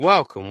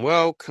Welcome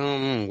to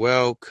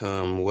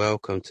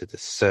the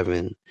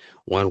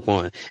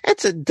 711. And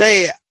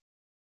today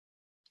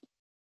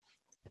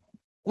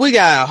we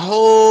got a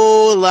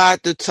whole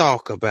lot to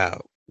talk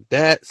about.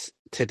 That's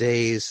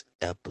today's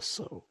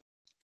episode.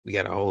 We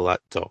got a whole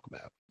lot to talk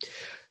about.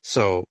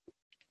 So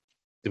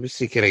let me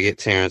see, can I get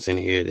Terrence in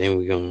here? Then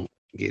we're gonna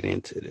get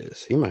into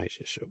this. He might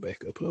just show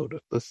back up. Hold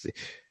up. Let's see.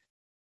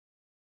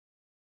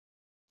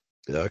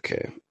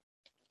 Okay.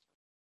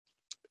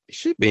 It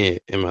should be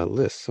in my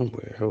list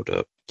somewhere. Hold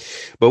up.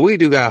 But we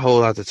do got a whole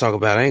lot to talk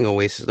about. I ain't gonna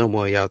waste no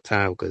more of y'all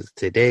time because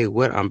today,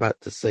 what I'm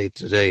about to say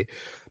today,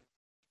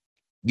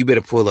 you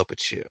better pull up a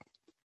chair.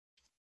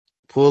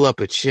 Pull up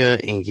a chair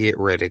and get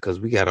ready because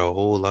we got a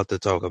whole lot to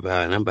talk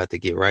about and I'm about to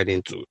get right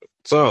into it.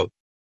 So,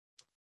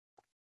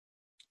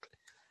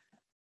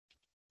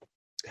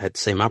 I had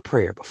to say my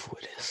prayer before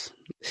this.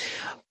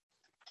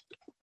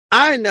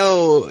 I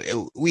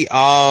know we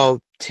all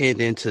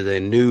tend into the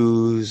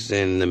news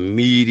and the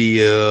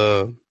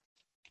media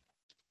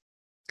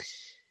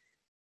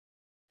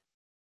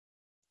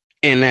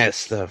and that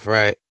stuff,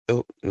 right?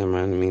 Oh, never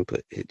mind. Let me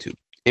put it too.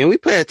 And we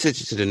pay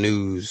attention to the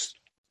news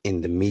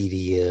and the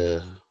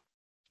media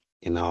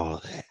and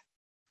all that.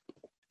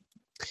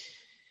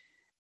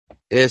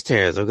 There's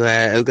Terrence. I'm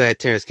glad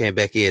Terrence came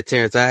back in.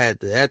 Terrence, I had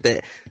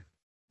to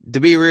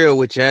be real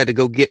with you, I had to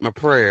go get my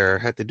prayer.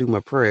 I had to do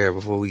my prayer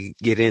before we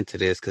get into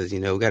this because, we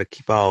got to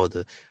keep all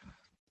the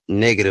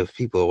negative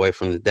people away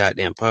from the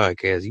goddamn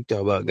podcast. You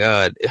talk about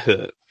God,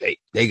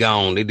 they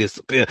gone, they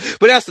disappear.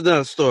 But that's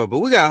another story. But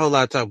we got a whole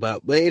lot to talk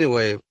about. But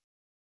anyway,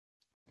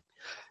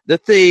 the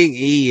thing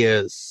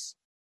is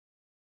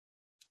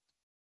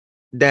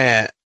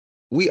that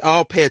we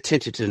all pay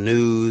attention to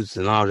news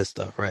and all this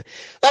stuff, right?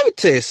 Let me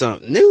tell you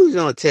something. News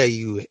gonna tell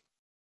you.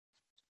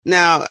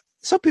 Now,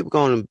 some people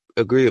gonna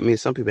agree with me,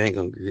 some people ain't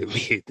gonna agree with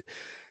me.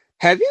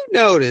 Have you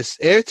noticed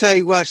every time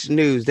you watch the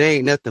news, there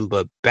ain't nothing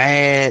but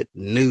bad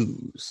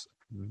news.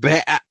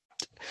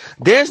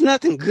 There's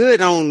nothing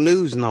good on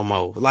news no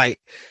more. Like,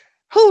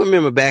 who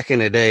remember back in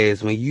the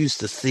days when you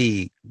used to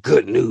see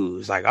good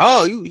news? Like,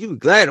 oh, you be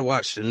glad to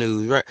watch the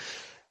news, right?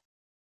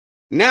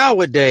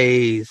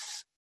 Nowadays,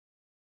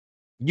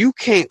 you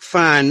can't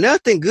find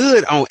nothing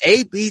good on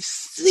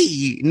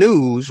ABC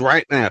News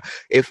right now.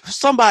 I'm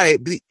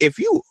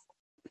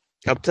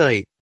telling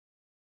you,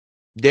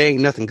 there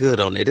ain't nothing good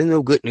on it. There's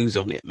no good news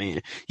on it,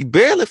 man. You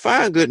barely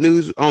find good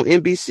news on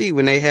NBC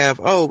when they have,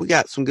 oh, we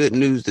got some good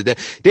news today.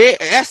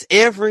 That's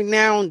every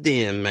now and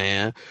then,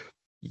 man.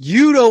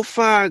 You don't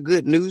find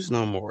good news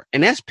no more.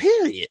 And that's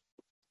period.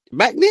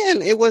 Back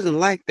then, it wasn't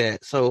like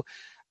that. So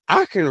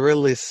I can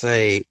really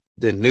say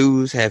the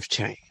news have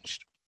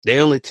changed. They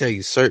only tell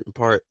you certain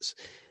parts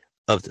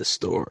of the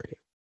story.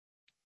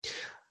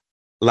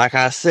 Like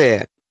I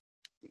said,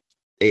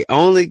 they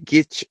only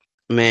get you.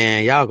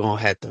 Man, y'all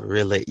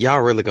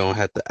really gonna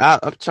have to.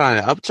 I'm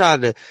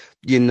trying to,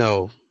 you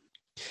know.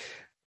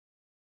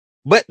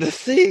 But the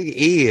thing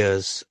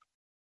is,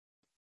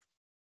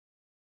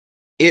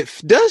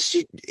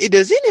 does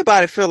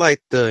anybody feel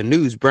like the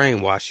news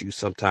brainwash you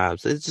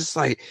sometimes? It's just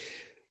like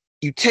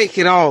you take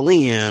it all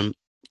in,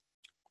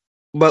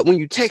 but when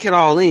you take it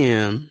all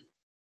in,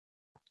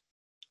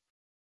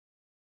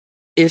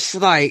 it's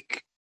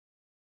like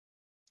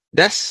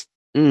that's.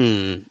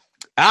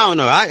 I don't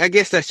know. I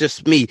guess that's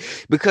just me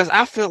because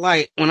I feel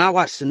like when I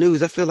watch the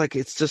news, I feel like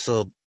it's just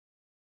I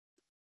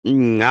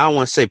don't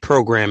want to say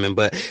programming,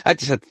 but I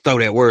just have to throw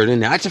that word in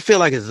there. I just feel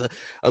like it's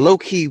a low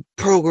key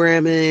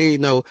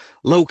programming,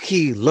 low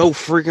key, low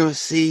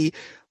frequency,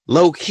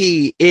 low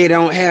key. It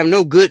don't have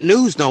no good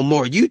news no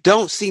more. You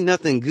don't see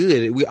nothing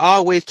good. We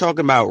always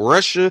talking about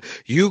Russia,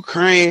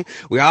 Ukraine.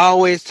 We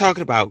always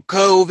talking about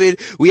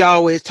COVID. We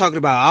always talking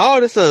about all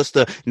this other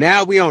stuff.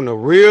 Now we on the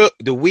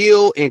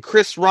Will and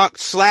Chris Rock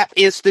slap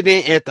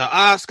incident at the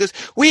Oscars.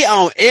 We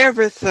on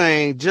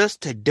everything just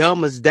to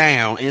dumb us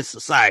down in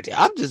society.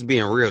 I'm just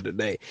being real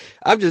today.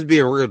 I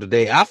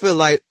feel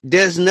like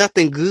there's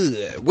nothing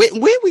good.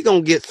 When we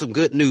gonna get some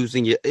good news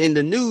in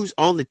the news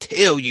only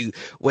tell you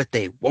what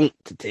they want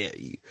to tell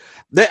you.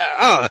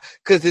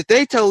 Because if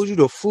they told you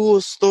the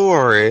full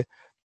story,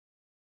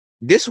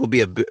 this would be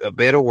a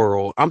better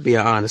world. I'm being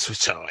honest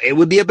with y'all. It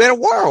would be a better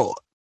world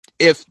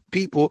if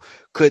people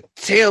could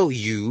tell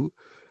you.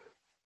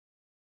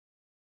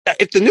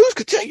 If the news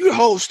could tell you the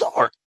whole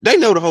story, they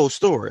know the whole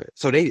story.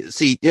 So they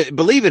see,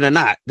 believe it or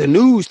not, the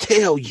news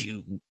tell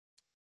you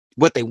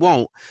what they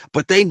want,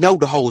 but they know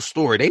the whole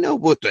story. They know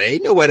what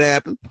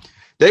happened.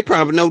 They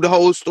probably know the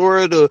whole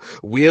story of the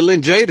Will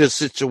and Jada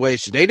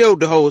situation. They know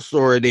the whole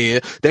story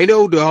there. They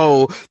know the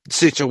whole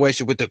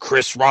situation with the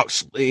Chris Rock,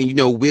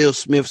 Will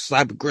Smith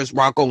slapping Chris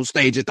Rock on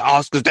stage at the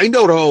Oscars. They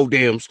know the whole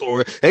damn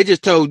story. They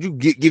just told you,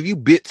 give you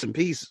bits and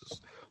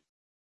pieces.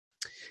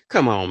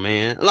 Come on,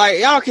 man. Like,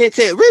 y'all can't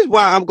tell. This is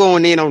why I'm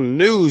going in on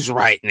the news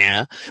right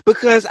now,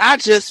 because I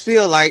just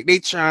feel like they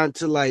trying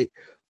to, like,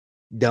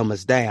 dumb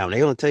us down. They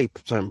don't tell you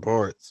certain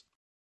parts.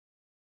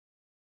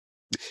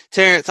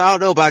 Terrence, I don't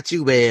know about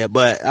you, man,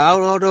 but I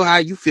don't know how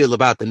you feel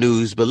about the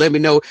news. But let me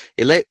know.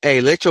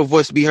 Let your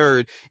voice be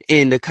heard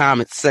in the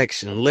comments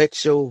section.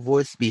 Let your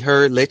voice be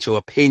heard. Let your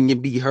opinion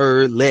be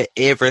heard. Let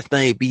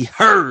everything be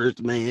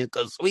heard, man,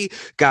 because we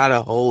got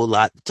a whole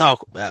lot to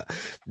talk about.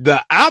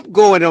 But I'm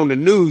going on the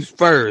news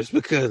first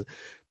because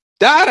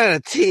 9 out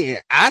of 10,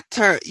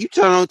 you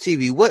turn on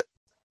TV.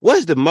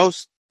 What's the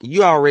most?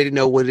 You already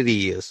know what it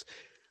is.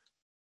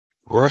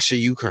 Russia,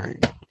 Ukraine.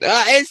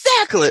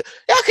 Exactly.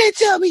 Y'all can't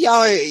tell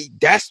me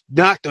that's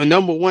not the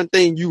number one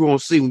thing you gonna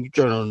see when you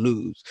turn on the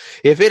news.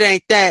 If it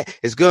ain't that,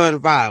 it's gun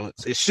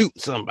violence. It's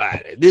shooting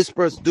somebody. This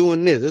person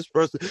doing this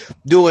person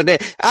doing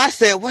that. I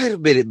said, wait a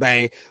minute,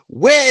 man.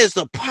 Where is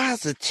the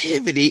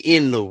positivity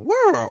in the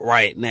world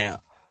right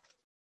now?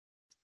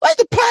 Where's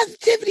the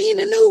positivity in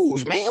the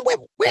news, man?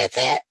 Where's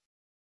that?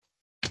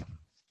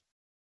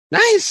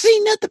 I ain't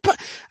seen nothing.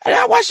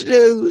 I watch the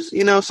news.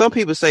 You know, some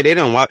people say they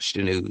don't watch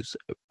the news,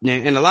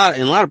 and a lot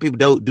of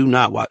people do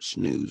not watch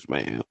the news,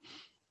 man.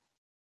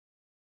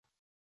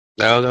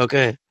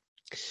 Okay,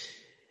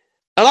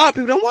 a lot of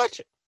people don't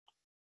watch it.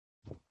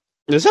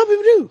 And some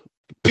people do.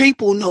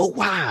 People know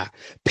why.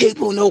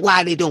 People know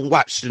why they don't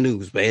watch the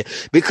news, man.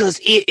 Because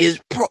it is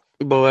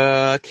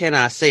boy, can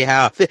I say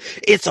how I feel?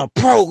 It's a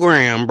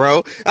program,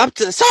 bro. I'm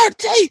sorry to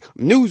tell you,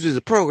 news is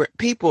a program.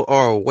 People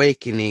are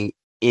awakening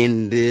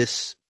in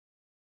this.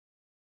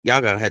 Y'all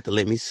gonna have to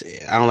let me say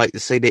it. I don't like to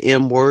say the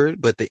M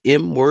word, but the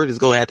M word is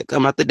gonna have to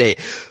come out today.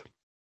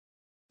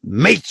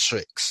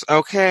 Matrix,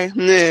 okay?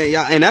 Yeah,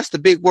 y'all, and that's the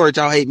big word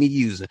y'all hate me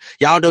using.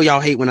 Y'all know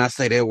y'all hate when I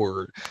say that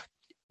word.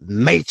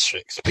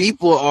 Matrix.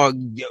 People are,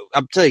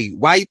 I'm telling you,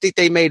 why you think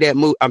they made that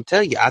movie? I'm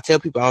telling you, I tell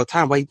people all the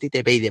time, why you think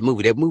they made that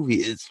movie? That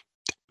movie is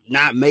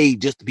not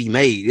made just to be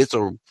made. It's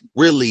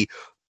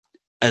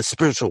a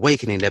spiritual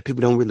awakening that people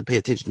don't really pay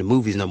attention to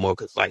movies no more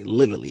because, like,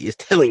 literally, it's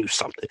telling you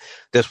something.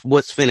 That's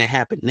what's finna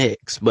happen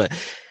next. But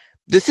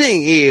the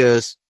thing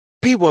is,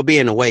 people are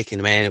being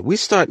awakened, man. We're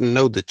starting to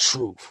know the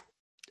truth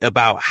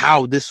about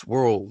how this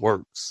world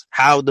works,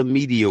 how the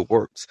media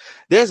works.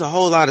 There's a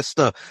whole lot of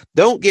stuff.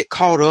 Don't get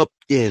caught up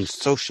in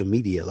social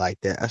media like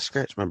that. I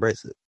scratched my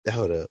bracelet.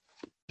 Hold up.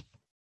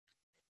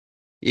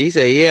 He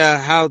said, yeah,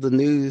 how the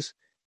news.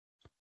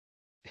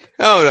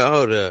 Hold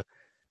up.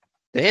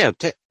 Damn,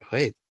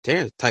 wait,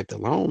 Terrence typed a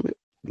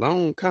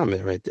long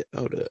comment right there.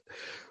 Hold up.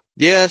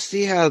 Yeah,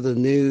 see how the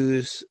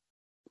news.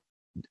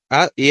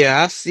 I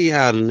see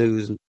how the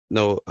news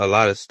know a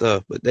lot of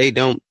stuff, but they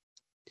don't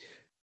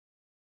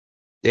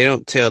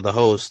tell the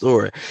whole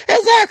story.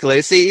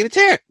 Exactly. See,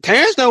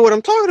 Terrence know what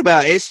I'm talking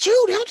about. It's true.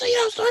 They don't tell you the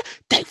whole story.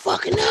 They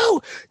fucking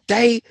know.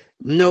 They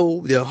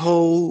know the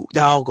whole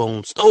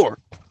doggone story.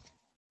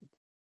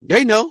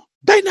 They know.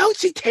 They know.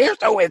 See, Terrence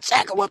know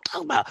exactly what I'm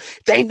talking about.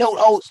 They know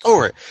the whole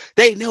story.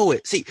 They know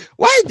it. See,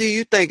 why do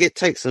you think it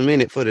takes a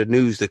minute for the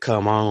news to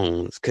come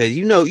on? Because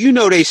you know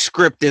they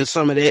scripting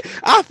some of that.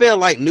 I feel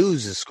like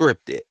news is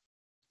scripted.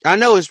 I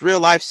know it's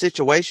real life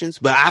situations,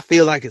 but I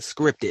feel like it's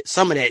scripted.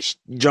 Some of that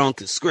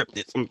junk is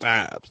scripted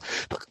sometimes.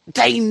 But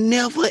they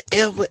never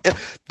ever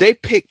they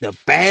pick the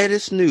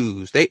baddest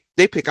news. They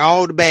pick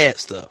all the bad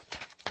stuff.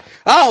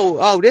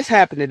 Oh, this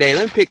happened today.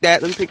 Let me pick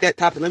that. Let me pick that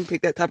topic. Let me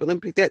pick that topic. Let me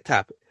pick that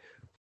topic.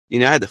 You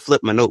know, I had to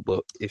flip my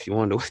notebook if you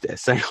wonder what that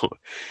sound.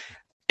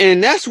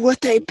 And that's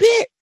what they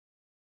pick.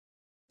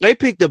 They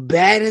pick the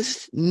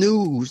baddest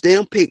news. They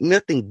don't pick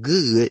nothing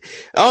good.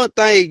 The only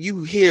thing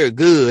you hear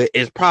good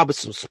is probably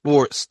some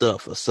sports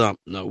stuff or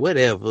something or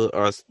whatever.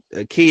 Or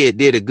a kid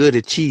did a good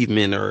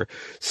achievement or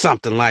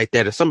something like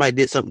that. Or somebody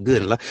did something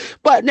good in life.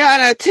 But 9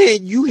 out of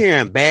 10, you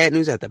hearing bad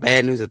news after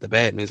bad news after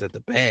bad news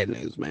after bad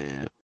news,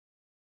 man.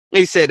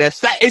 He said that's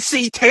fact. And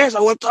see, Terrence,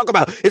 what I'm talking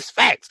about. It's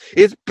facts.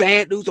 It's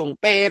bad news on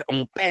bad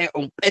on bad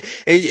on bad.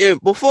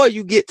 And before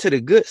you get to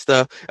the good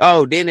stuff,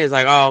 then it's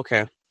like,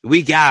 okay.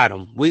 We got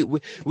them.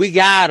 We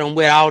got them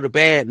with all the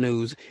bad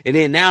news, and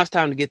then now it's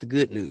time to get the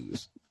good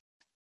news.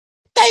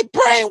 They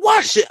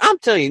brainwash it. I'm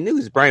telling you,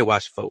 news is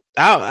brainwash folk.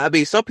 I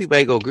mean, some people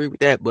ain't gonna agree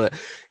with that, but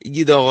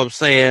you know what I'm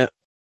saying.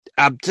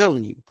 I'm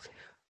telling you,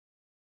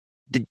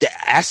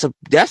 that's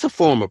a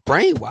form of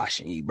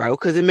brainwashing you, bro,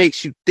 because it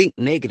makes you think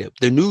negative.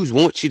 The news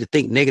wants you to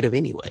think negative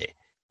anyway,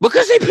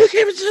 because they pick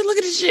everything. Look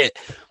at this shit.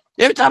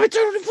 Every time we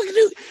turn on the fucking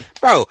news,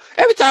 bro.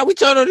 Every time we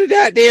turn on the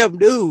goddamn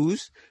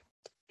news,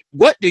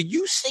 what do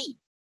you see?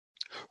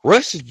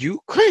 Russia,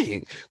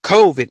 Ukraine,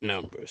 COVID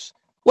numbers.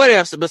 What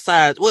else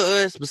besides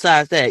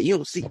that? You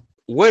don't see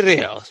what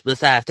else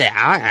besides that?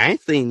 I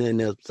ain't seen nothing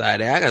else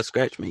besides that. I gotta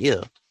scratch my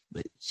ear.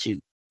 But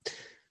shoot.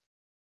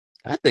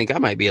 I think I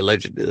might be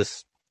allergic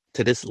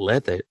to this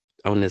leather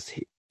on this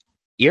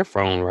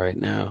earphone right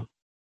now.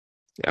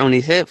 On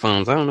these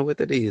headphones. I don't know what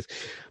that is.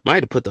 Might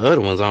have to put the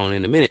other ones on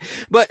in a minute.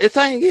 But the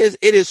thing is,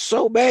 it is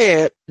so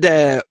bad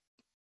that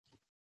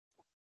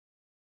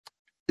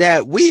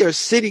we are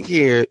sitting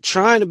here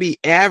trying to be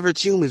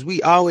average humans.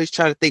 We always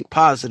try to think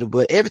positive,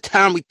 but every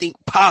time we think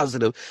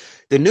positive,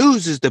 the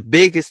news is the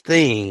biggest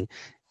thing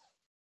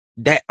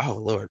the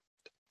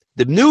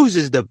news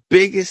is the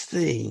biggest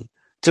thing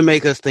to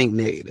make us think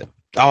negative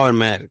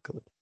automatically.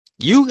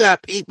 You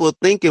got people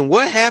thinking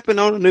what happened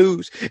on the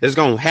news is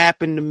going to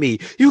happen to me.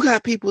 You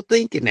got people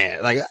thinking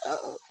that. Like,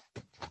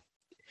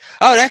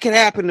 that can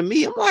happen to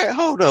me. I'm like,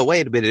 hold up,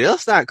 wait a minute.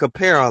 Let's not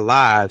compare our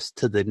lives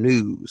to the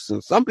news.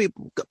 And some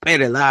people compare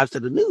their lives to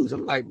the news.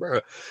 I'm like,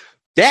 bro,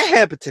 that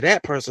happened to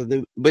that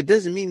person, but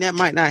doesn't mean that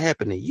might not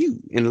happen to you.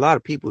 And a lot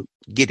of people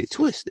get it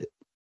twisted.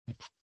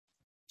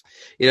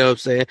 You know what I'm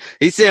saying?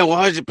 He said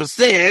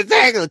 100%.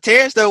 Exactly.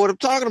 Terrence know what I'm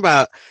talking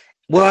about.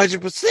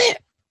 100%.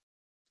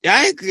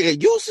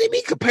 You'll see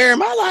me comparing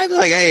my life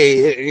like,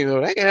 hey,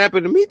 that can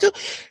happen to me too.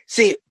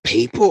 See,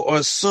 people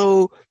are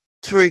so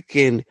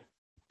freaking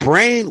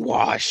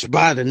brainwashed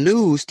by the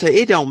news till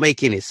it don't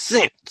make any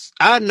sense.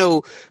 I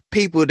know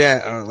people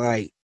that are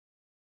like,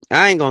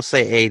 I ain't gonna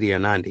say 80 or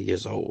 90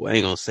 years old. I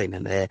ain't gonna say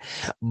none of that.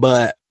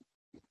 But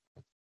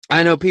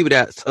I know people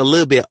that's a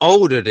little bit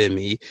older than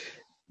me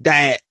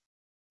that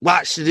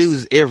watch the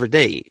news every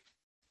day,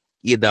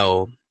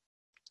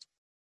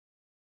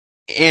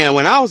 And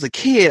when I was a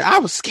kid, I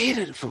was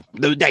scared of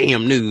the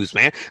damn news,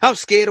 man. I was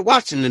scared of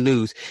watching the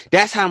news.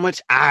 That's how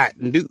much I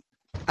knew.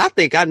 I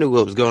think I knew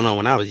what was going on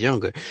when I was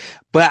younger,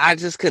 but I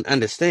just couldn't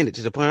understand it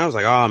to the point I was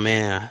like, oh,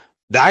 man.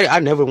 I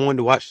never wanted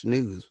to watch the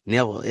news.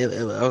 Never. I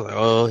was like,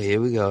 oh, here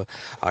we go.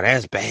 Oh,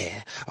 that's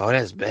bad. Oh,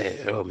 that's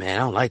bad. Oh, man, I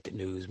don't like the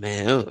news,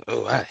 man.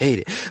 Oh, I hate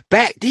it.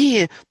 Back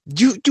then,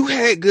 you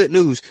had good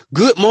news.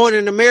 Good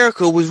Morning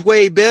America was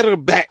way better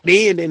back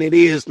then than it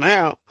is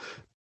now.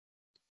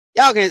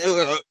 Y'all can,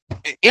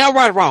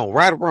 right or wrong.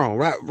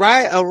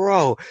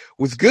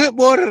 Was Good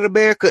Morning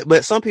America,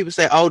 but some people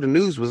say, oh, the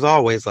news was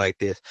always like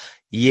this.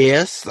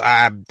 Yes,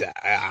 I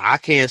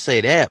can't say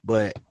that,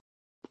 but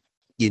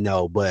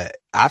but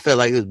I felt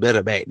like it was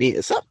better back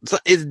then. So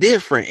it's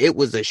different. It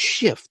was a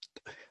shift.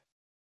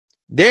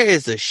 There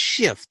is a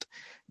shift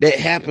that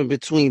happened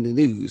between the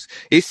news.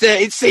 He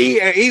said,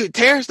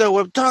 Terrence know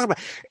what I'm talking about.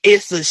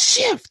 It's a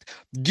shift.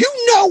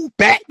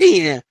 Back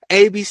then,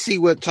 ABC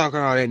wasn't talking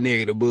all that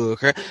negative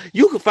bullcrap.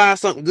 You could find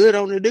something good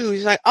on the news.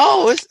 It's like,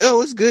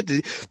 it's good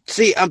to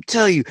see. I'm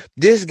telling you,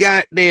 this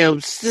goddamn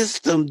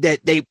system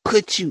that they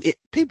put you in.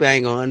 People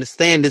ain't gonna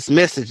understand this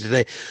message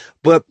today,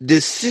 but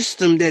the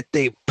system that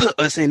they put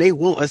us in, they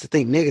want us to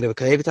think negative.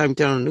 Because every time you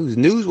turn on the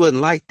news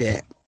wasn't like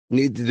that.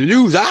 The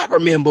news I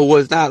remember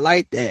was not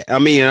like that. I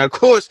mean, of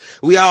course,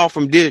 we all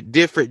from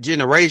different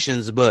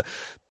generations, but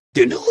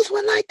the news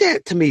wasn't like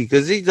that to me,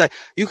 because he's like,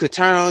 you could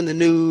turn on the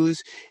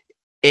news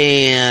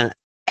and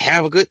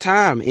have a good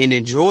time and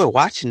enjoy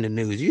watching the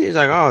news. You just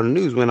like, oh, the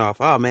news went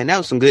off. Oh man, that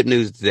was some good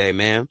news today,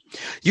 man.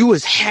 You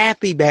was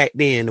happy back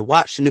then to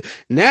watch the news.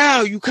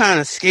 Now you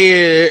kind of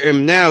scared,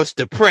 and now it's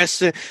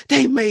depressing.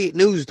 They made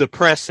news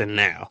depressing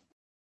now.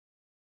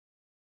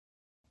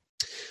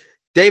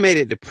 They made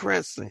it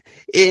depressing.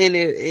 And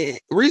the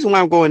reason why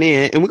I'm going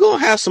in, and we're going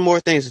to have some more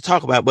things to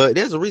talk about, but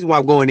there's a reason why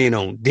I'm going in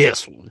on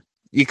this one,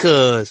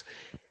 because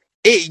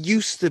it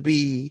used to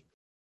be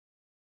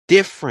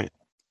different.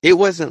 It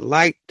wasn't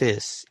like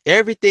this.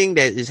 Everything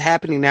that is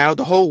happening now,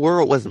 the whole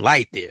world wasn't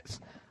like this.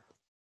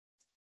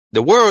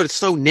 The world is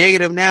so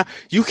negative now,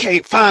 you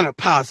can't find a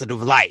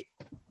positive light.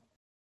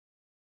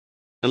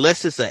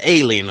 Unless it's an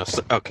alien or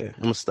something. Okay,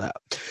 I'm going to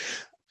stop.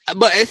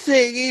 But the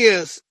thing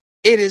is,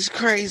 it is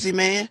crazy,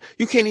 man.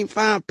 You can't even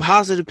find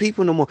positive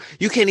people no more.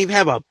 You can't even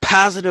have a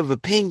positive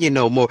opinion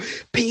no more.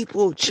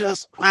 People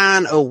just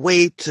find a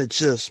way to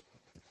just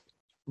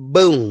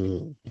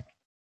boom.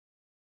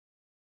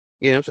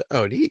 You know what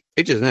I'm saying? Oh,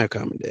 it just now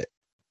commented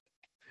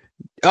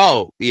that.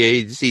 Oh, yeah,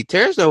 you see,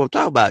 Terrence know what I'm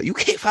talking about. You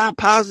can't find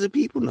positive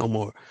people no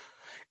more.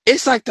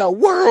 It's like the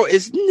world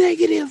is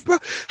negative, bro.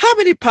 How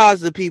many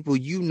positive people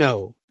you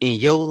know in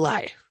your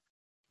life?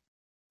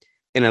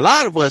 And a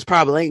lot of us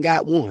probably ain't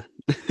got one.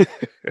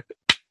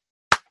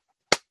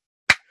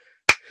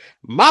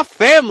 My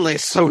family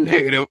is so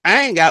negative.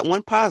 I ain't got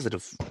one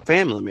positive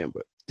family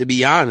member. To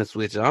be honest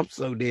with you, I'm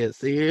so dead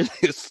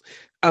serious.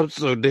 I'm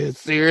so dead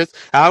serious.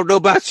 I don't know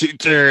about you,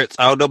 Terrence.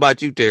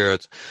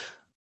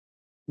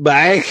 But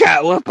I ain't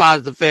got one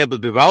positive family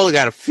member. I only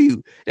got a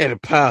few that are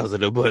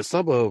positive, but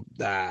some of them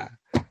die.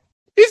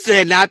 He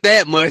said not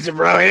that much,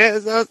 bro.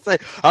 That's what I'm saying.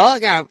 I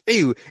got a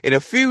few, and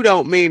a few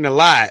don't mean a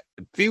lot.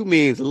 A few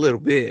means a little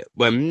bit,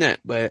 but not.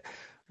 But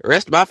the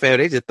rest of my family,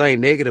 they just think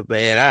negative,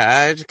 bad.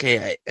 I just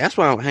can't. That's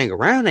why I don't hang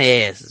around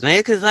their asses, man.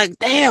 Because like,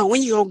 damn,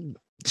 when you gonna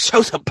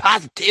show some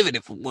positivity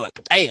for what?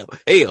 Damn,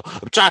 hell,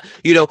 I'm trying.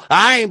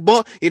 I ain't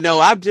born.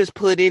 I'm just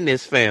put in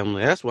this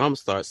family. That's what I'm gonna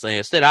start saying.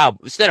 Instead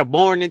of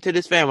born into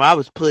this family, I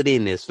was put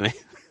in this family.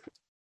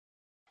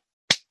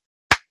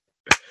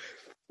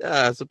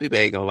 Some people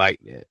ain't gonna like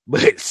that.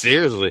 But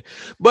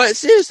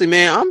seriously,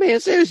 man, I'm being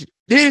serious.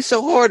 It's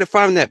so hard to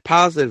find that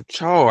positive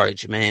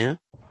charge, man.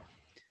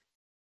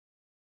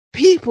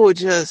 People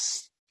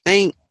just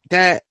ain't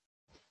that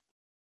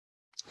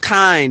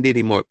kind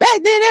anymore.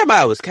 Back then,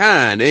 everybody was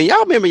kind. And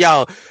y'all remember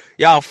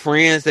y'all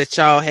friends that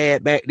y'all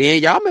had back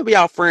then. Y'all remember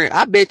y'all friends.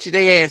 I bet you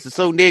they ass is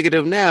so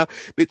negative now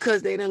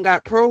because they done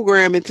got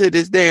programmed into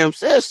this damn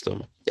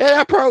system. They're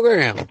that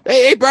program.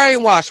 They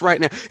brainwashed right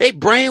now. They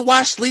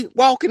brainwashed,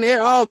 sleepwalking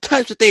there, all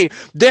types of things.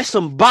 There's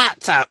some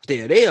bots out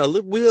there. They are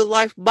real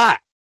life bot.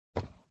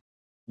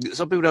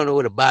 Some people don't know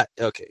what a bot.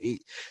 Okay,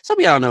 some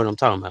of y'all know what I'm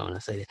talking about when I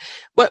say that.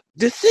 But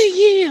the thing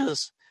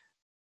is,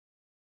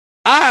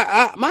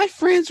 my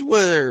friends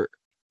were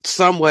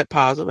somewhat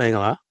positive. I ain't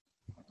gonna lie.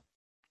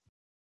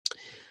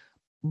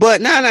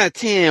 But 9 out of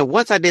 10,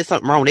 once I did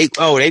something wrong, they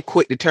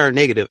quick to turn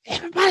negative.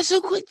 Everybody's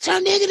so quick to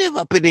turn negative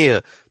up in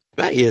here.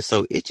 My ear's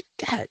so itchy.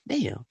 God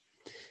damn.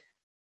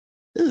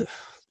 Ugh.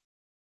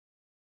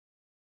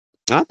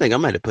 I think I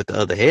might have put the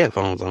other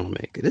headphones on, man,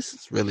 because this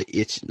is really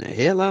itching the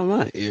hell out of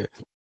my ear.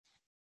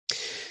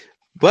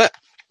 But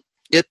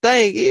the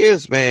thing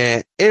is,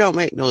 man, it don't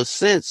make no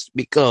sense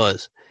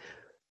because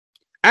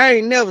I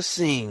ain't never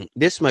seen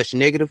this much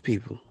negative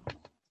people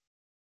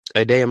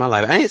a day in my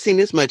life. I ain't seen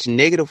this much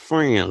negative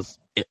friends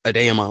a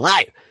day in my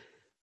life.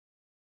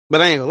 But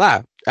I ain't gonna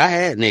lie, I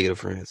had negative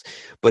friends.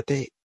 But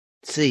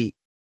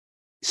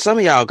some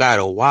of y'all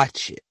gotta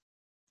watch it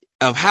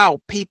of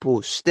how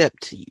people step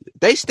to you.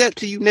 They step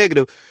to you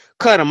negative,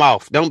 cut them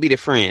off. Don't be their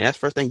friend. That's the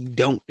first thing you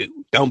don't do.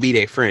 Don't be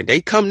their friend. They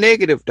come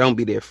negative, don't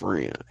be their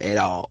friend at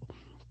all.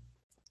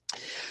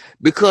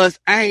 Because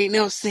I ain't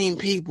never seen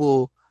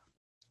people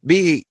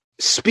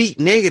speak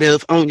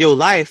negative on your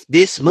life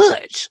this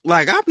much.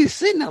 Like, I'll be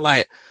sitting there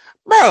like,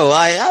 bro,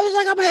 like, I was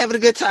like, I'm having a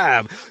good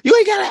time. You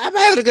ain't got I'm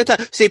having a good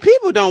time. See,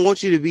 people don't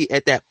want you to be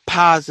at that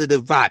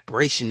positive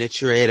vibration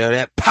that you're at, or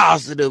that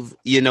positive,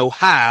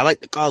 high. I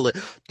like to call it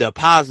the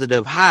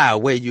positive high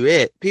where you're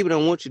at. People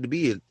don't want you to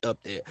be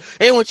up there.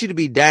 They want you to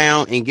be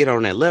down and get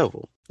on that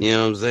level. You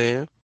know what I'm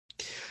saying?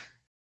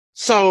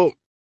 So,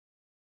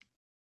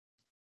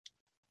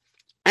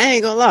 I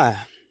ain't gonna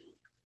lie.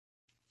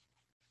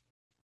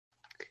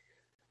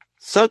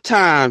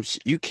 Sometimes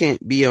you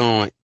can't be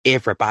on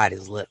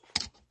everybody's level.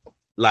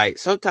 Like,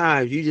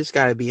 sometimes you just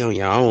gotta be on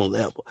your own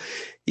level.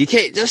 You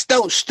can't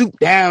don't stoop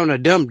down or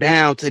dumb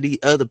down to the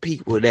other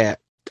people that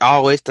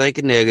always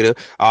thinking negative,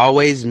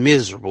 always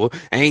miserable,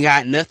 ain't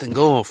got nothing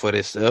going for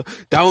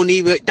themselves. Don't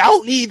even,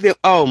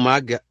 oh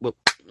my God.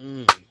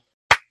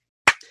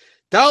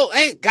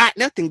 Ain't got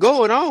nothing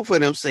going on for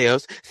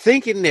themselves,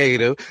 thinking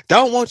negative,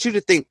 don't want you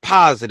to think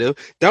positive,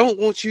 don't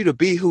want you to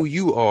be who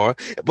you are,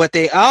 but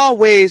they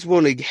always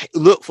want to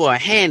look for a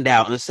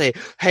handout and say,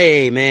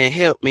 hey man,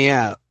 help me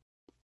out.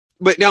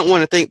 But don't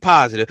want to think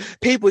positive.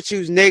 People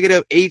choose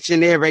negative each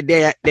and every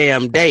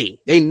damn day.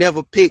 They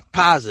never pick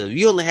positive.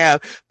 You only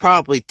have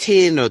probably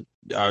 10 or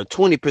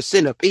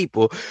 20% of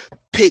people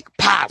pick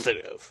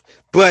positive.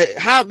 But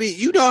how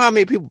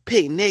many people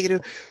pick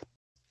negative?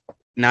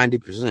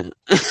 90%.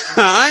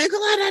 I ain't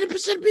gonna lie,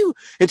 90% of people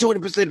and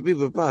 20% of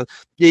people are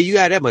positive. Yeah, you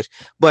got that much.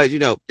 But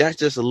that's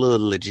just a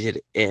little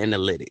legit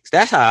analytics.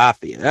 That's how I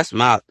feel. That's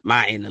my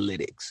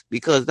analytics.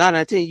 Because 9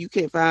 out of 10, you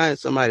can't find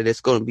somebody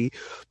that's gonna be,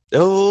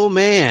 oh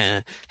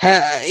man,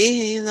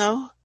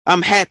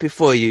 I'm happy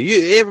for you.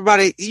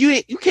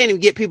 You can't even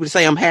get people to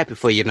say I'm happy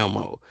for you no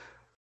more.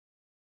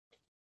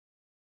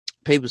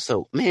 People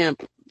so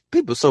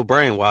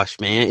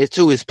brainwashed, man.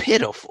 It's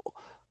pitiful.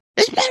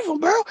 It's pitiful,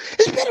 bro.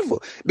 It's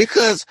pitiful.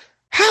 Because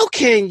how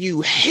can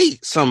you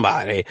hate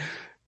somebody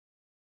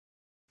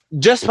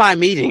just by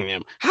meeting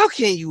them? How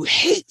can you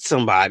hate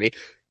somebody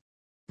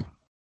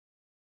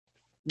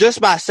just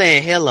by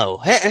saying hello?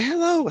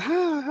 Hello.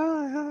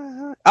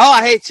 Hi. Oh,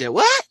 I hate you.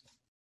 What?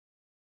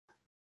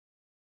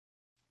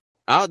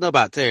 I don't know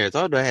about Terrence.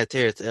 I don't know how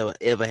Terrence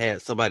ever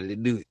had somebody to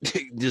do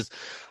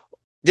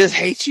just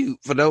hate you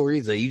for no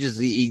reason. You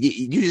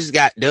just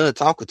got done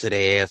talking to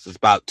their asses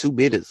about 2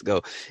 minutes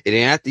ago, and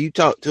then after you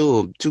talked to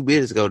them 2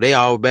 minutes ago, they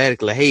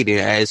automatically hate it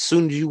as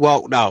soon as you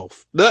walked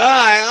off.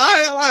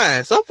 I ain't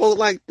lying. Some folks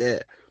like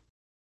that.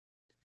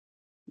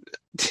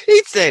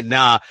 He said,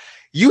 "Nah,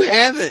 you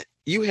haven't.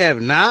 You have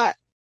not."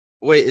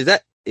 Wait, is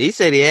that? He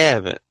said he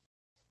haven't.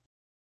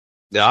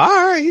 All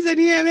right, he said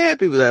he haven't had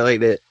people that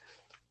like that.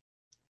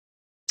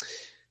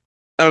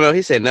 Oh no,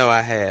 he said no,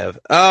 I have.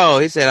 Oh,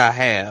 he said I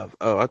have.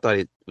 Oh, I thought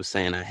he was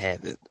saying I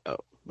haven't. Oh,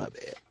 my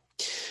bad.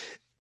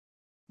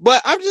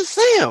 But I'm just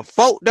saying,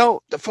 folk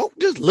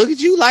just look at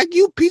you like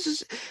you a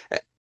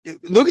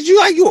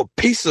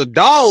piece of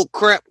dog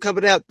crap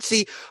coming out.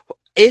 See,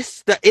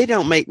 it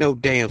don't make no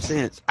damn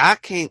sense. I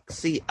can't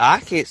see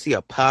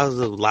a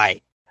positive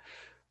light.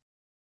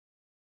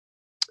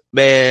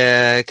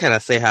 Man, can I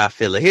say how I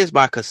feel? Here's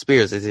my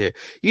conspiracies here.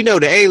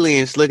 The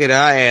aliens look at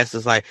our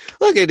asses like,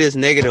 look at this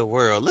negative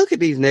world. Look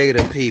at these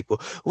negative people.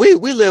 We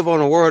live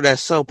on a world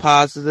that's so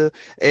positive.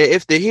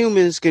 If the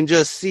humans can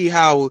just see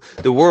how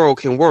the world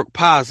can work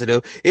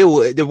positive,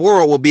 the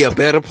world will be a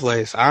better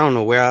place. I don't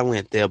know where I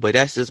went there, but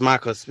that's just my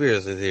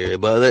conspiracy theory.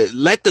 But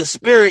let the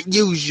spirit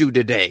use you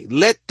today.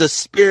 Let the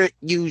spirit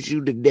use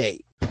you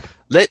today.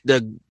 Let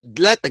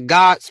the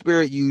God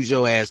spirit use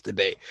your ass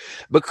today.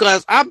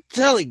 Because I'm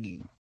telling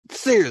you,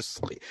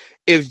 seriously,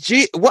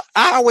 what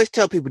I always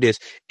tell people this,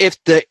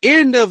 if the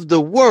end of the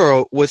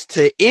world was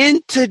to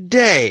end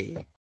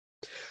today,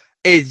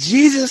 If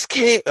Jesus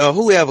came, or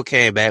whoever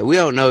came back, we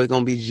don't know it's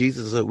gonna be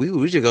Jesus. Or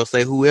we just gonna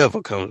say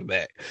whoever comes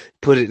back.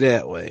 Put it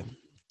that way.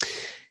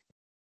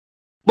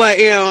 But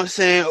you know what I'm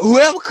saying?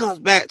 Whoever comes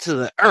back to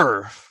the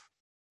earth,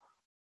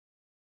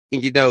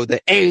 and you know,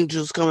 the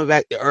angels coming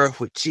back to earth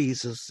with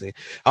Jesus and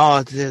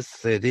all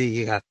this, and then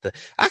you got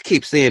I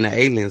keep seeing the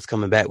aliens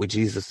coming back with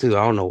Jesus too.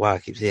 I don't know why I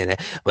keep saying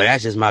that, but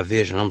that's just my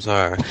vision. I'm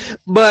sorry.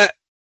 But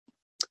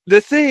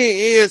the thing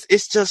is,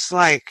 it's just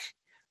like,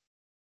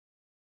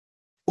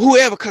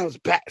 whoever comes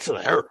back to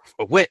the earth,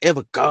 or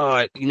whatever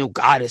God,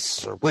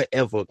 goddess or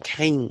whatever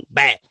came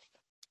back,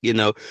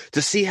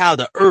 to see how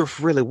the earth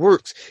really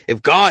works.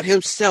 If God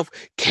himself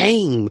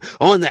came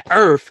on the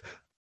earth,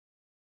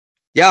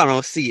 y'all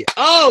don't see it.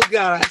 Oh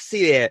God, I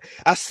see that.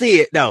 I see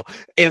it though.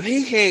 If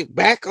he came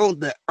back on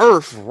the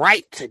earth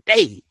right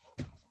today,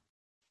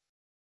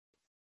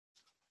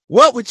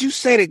 what would you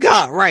say to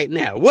God right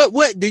now?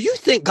 What do you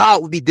think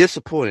God would be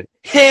disappointed?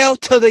 Hell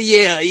to the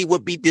yeah, he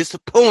would be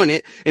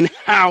disappointed in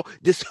how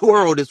this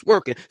world is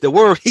working. The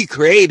world he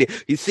created.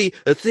 You see,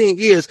 the thing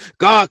is,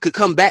 God could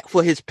come back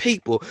for his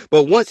people,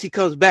 but once he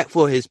comes back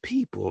for his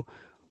people,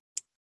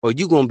 are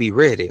you gonna be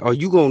ready? Are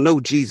you gonna know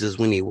Jesus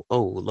when he?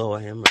 Oh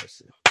Lord have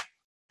mercy.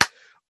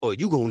 Or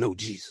you gonna know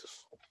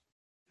Jesus?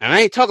 And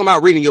I ain't talking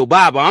about reading your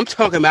Bible. I'm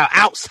talking about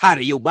outside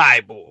of your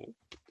Bible.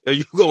 Are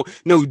you gonna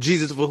know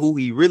Jesus for who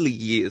he really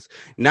is,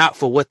 not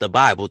for what the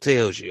Bible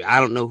tells you?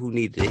 I don't know who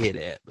needed to hear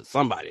that, but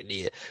somebody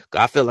did.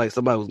 I felt like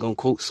somebody was gonna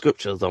quote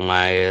scriptures on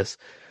my ass.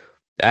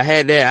 I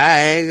had that. I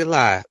ain't gonna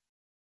lie.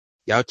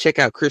 Y'all check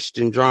out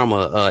Christian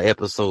Drama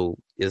episode.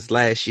 It's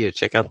last year.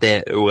 Check out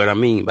that. What I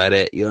mean by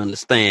that, you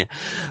understand.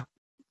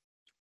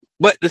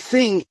 But the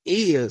thing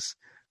is,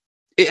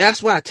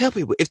 that's why I tell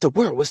people, if the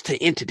world was to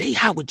end today,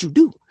 how would you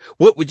do?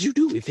 What would you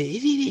do if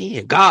it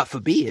ended? God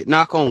forbid.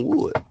 Knock on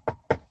wood.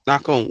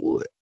 Knock on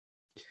wood.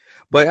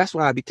 But that's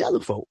why I be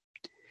telling folk,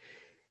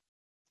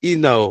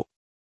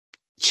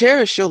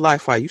 cherish your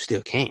life while you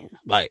still can.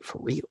 Like, for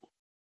real.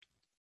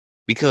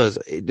 Because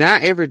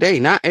not every day,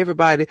 not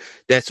everybody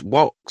that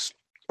walks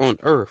on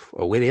earth,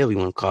 or whatever you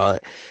want to call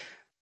it,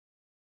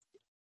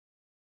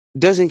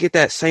 doesn't get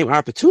that same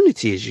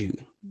opportunity as you.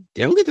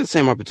 They don't get the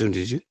same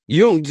opportunity as you.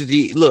 You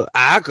don't look.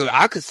 I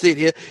could sit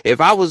here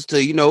if I was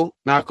to,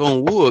 knock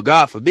on wood.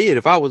 God forbid,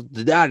 if I was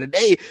to die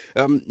today.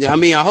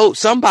 I hope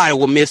somebody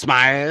would miss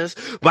my ass.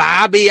 But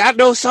I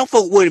know some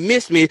folk would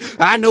miss me.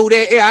 I know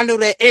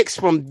that ex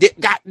from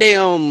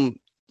goddamn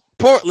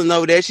Portland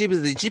over there. She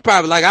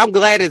probably like, I'm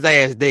glad his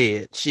ass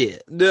dead.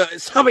 Shit.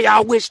 Some of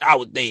y'all wish I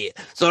was dead.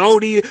 So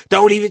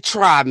don't even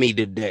try me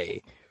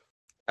today.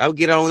 I'll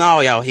get on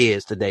all y'all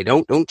heads today.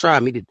 Don't try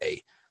me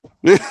today.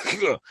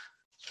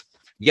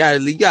 You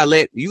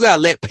gotta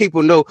let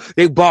people know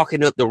they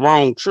barking up the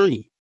wrong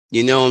tree.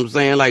 You know what I'm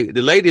saying? Like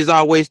the ladies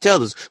always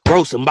tell us,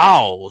 grow some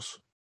balls.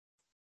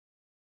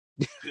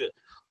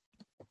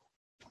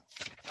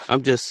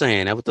 I'm just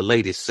saying that's what the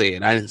ladies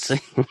said. I didn't say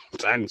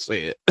I didn't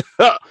say it.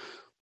 I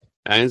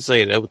didn't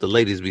say that. What the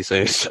ladies be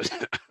saying.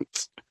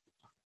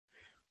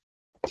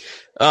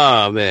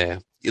 Oh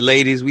man.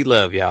 Ladies, we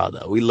love y'all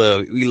though. We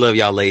love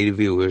y'all lady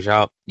viewers.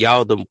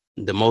 Y'all the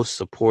most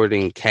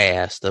supporting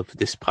cast of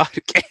this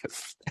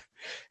podcast.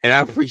 And I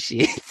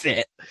appreciate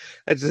that.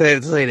 I just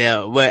had to say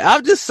that. But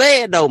I'm just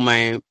saying though,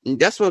 man.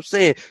 That's what I'm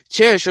saying.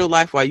 Cherish your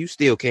life while you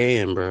still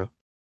can, bro.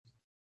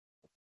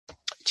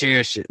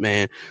 Cherish it,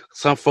 man.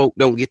 Some folk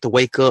don't get to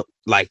wake up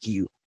like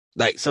you.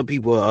 Like some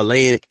people are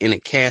laying in a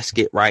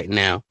casket right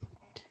now.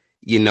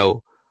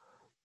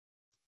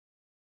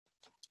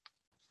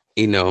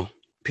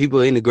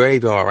 People in the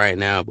graveyard right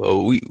now, but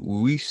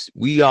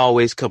we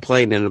always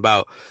complaining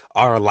about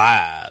our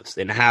lives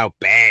and how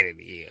bad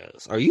it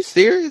is. Are you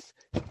serious?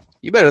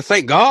 You better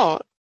thank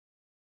God.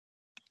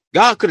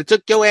 God could have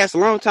took your ass a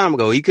long time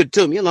ago. He could have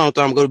took me a long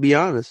time ago, to be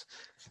honest.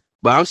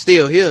 But I'm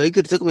still here. He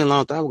could have took me a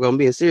long time ago. I'm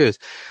being serious.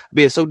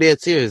 Being so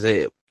dead serious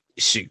that,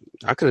 shoot,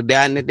 I could have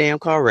died in that damn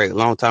car wreck a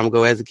long time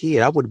ago as a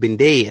kid. I would have been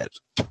dead.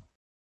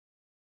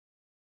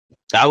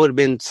 I would have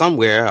been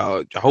somewhere.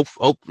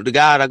 Hope to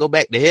God I go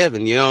back to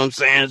heaven. You know what I'm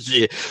saying?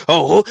 Shit.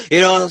 Oh, you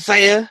know what I'm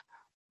saying?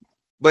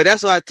 But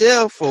that's what I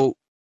tell folks.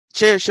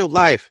 Cherish your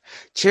life.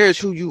 Cherish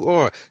who you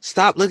are.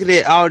 Stop looking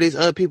at all these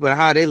other people and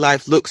how their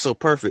life looks so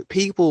perfect.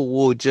 People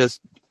will just,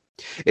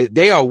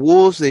 they are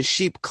wolves in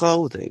sheep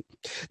clothing.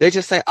 They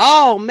just say,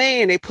 oh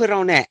man, they put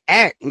on that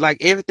act like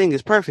everything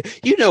is perfect.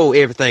 You know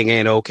everything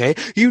ain't okay.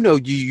 You know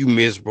you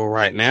miserable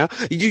right now.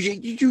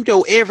 You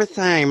know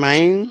everything,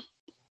 man.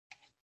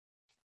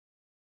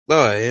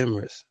 Lord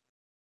Emrys.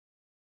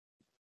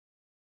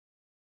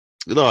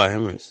 Lord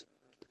Emrys.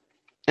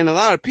 And a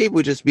lot of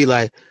people just be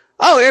like,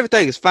 oh,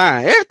 everything is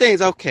fine.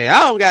 Everything's okay. I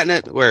don't got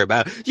nothing to worry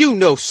about. You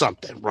know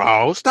something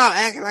wrong. Stop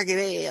acting like it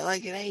ain't.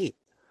 Like it ain't.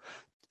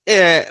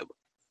 Yeah,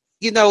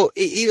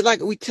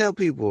 like we tell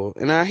people,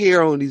 and I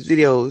hear on these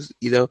videos,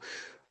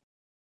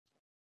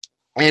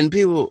 and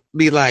people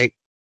be like,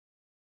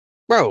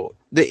 bro,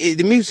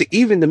 the music,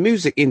 even the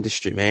music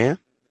industry, man.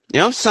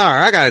 Yeah, I'm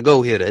sorry. I gotta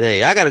go here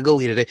today. I gotta go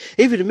here today.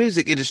 Even the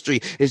music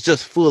industry is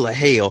just full of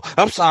hell.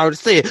 I'm sorry to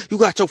say it. You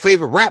got your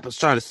favorite rappers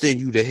trying to send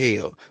you to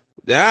hell.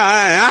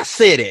 I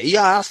said it.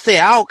 Yeah, I said.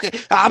 I don't care.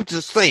 I'm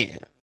just saying.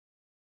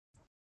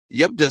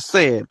 I'm just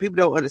saying. People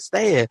don't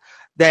understand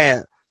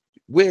that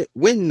when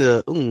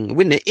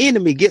the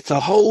enemy gets a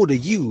hold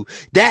of you,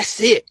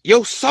 that's it.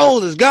 Your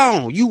soul is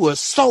gone. You a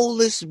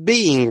soulless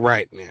being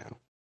right now.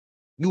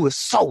 You a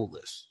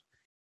soulless.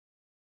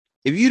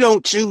 If you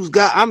don't choose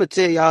God, I'm gonna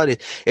tell y'all this.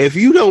 If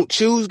you don't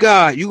choose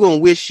God, you're gonna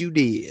wish you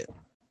did.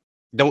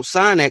 Don't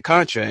sign that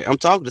contract. I'm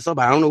talking to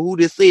somebody. I don't know who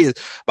this is,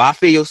 but I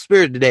feel your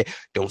spirit today.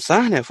 Don't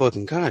sign that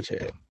fucking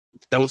contract.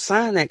 Don't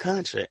sign that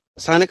contract.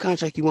 Sign the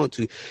contract you want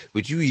to,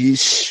 but if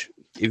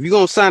you're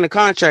gonna sign a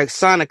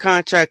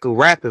contract of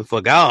rapping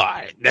for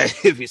God.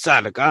 If you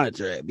sign a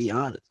contract, be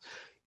honest.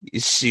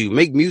 Shoot,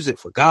 make music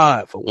for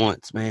God for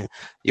once, man.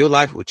 Your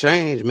life will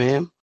change,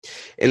 man.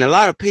 And a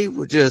lot of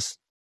people just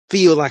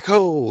feel like,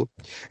 oh,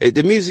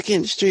 the music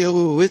industry,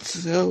 it's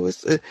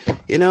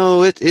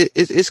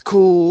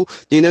cool.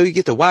 You know, you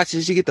get the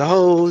watches, you get the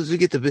hoes, you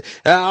get the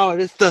all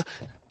this stuff,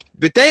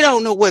 but they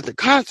don't know what the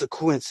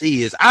consequence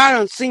is. I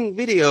done seen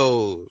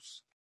videos,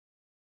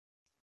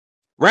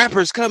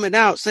 rappers coming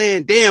out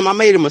saying, "Damn, I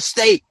made a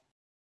mistake.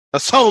 I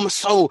sold my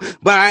soul."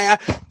 But I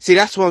see,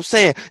 that's what I'm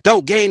saying.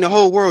 Don't gain the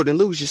whole world and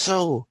lose your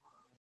soul.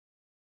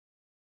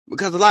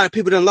 Because a lot of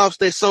people done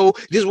lost their soul.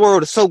 This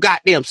world is so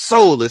goddamn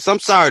soulless. I'm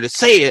sorry to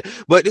say it,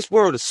 but this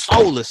world is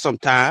soulless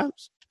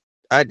sometimes.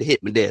 I had to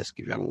hit my desk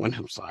if y'all don't want.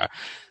 I'm sorry.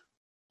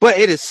 But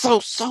it is so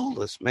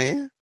soulless,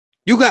 man.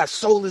 You got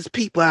soulless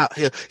people out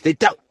here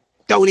that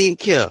don't even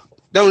care.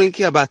 Don't even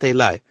care about their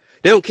life.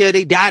 They don't care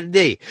they die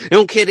today. They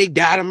don't care they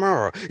die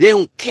tomorrow. They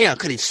don't care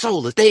because it's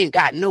soulless. They ain't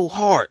got no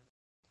heart.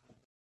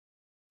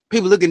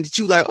 People looking at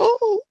you like,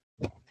 oh,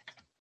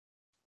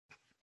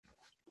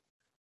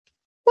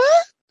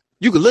 what?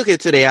 You can look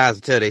into their eyes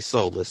and tell they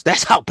soulless.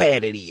 That's how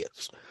bad it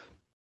is.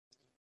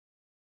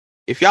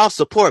 If y'all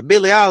support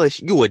Billie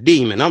Eilish, you a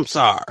demon. I'm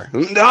sorry.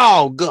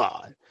 Oh,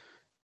 God.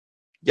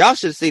 Y'all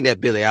should have seen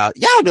that Billie Eilish.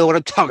 Y'all know what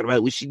I'm talking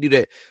about when she do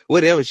that.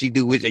 Whatever she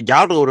do with it.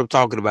 Y'all know what I'm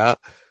talking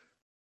about.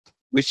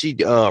 When she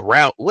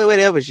route,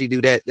 whatever she do,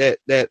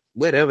 that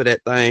whatever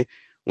that thing,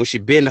 when she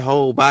bend the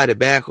whole body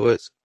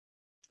backwards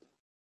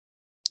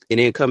and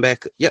then come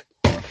back. Yep.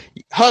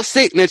 Her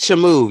signature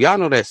move. Y'all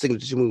know that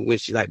signature move when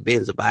she like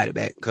bends her body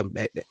back and come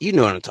back. You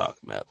know what I'm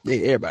talking about.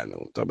 Everybody know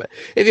what I'm talking about.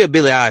 If you're a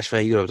Billie Eilish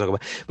fan, you know what I'm talking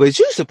about. But if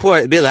you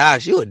support Billie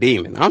Eilish, you a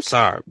demon. I'm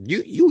sorry.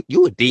 You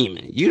a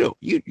demon. You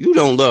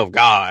don't love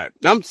God.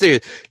 I'm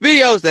serious.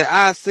 Videos that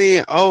I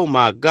seen, oh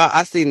my God.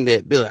 I seen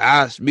that Billie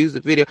Eilish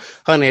music video.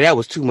 Honey, that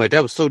was too much.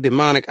 That was so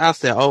demonic. I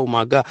said, oh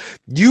my God.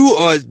 You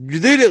are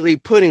literally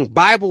putting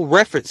Bible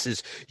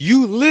references.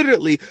 You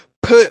literally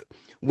put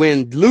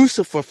when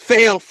Lucifer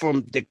fell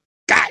from the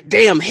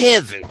goddamn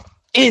heaven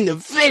in the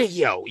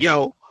video,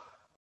 yo.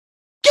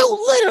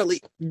 You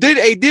literally did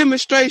a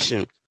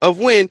demonstration of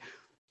when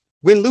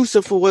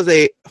Lucifer was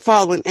a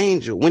fallen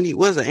angel. When he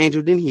was an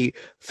angel, then he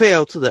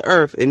fell to the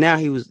earth, and now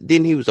he was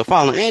a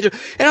fallen angel.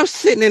 And I'm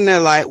sitting in there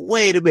like,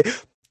 wait a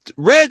minute.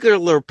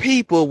 Regular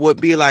people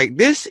would be like,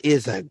 this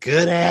is a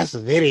good ass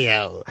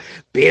video.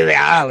 Billie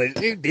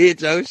Eilish, you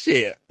did your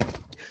shit.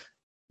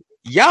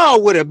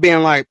 Y'all would have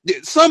been like,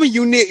 some of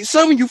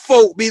you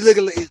folk be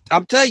looking like,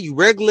 I'm telling you,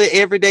 regular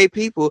everyday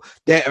people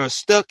that are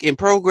stuck and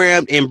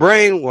programmed and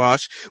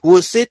brainwashed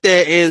will sit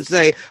there and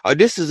say, oh,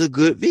 this is a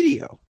good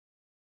video.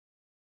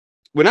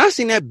 When I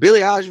seen that Billie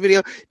Eilish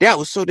video, that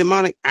was so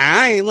demonic.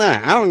 I ain't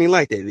lying. I don't even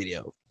like that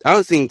video. I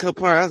was seeing a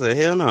couple parts. I said,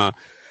 hell no.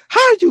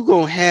 How you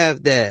gonna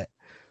have that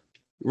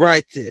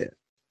right there?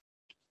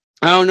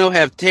 I don't know,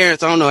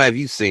 Terrence, I don't know, have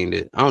you seen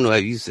it? I don't know,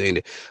 have you seen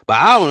it? But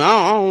I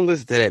don't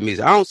listen to that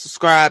music. I don't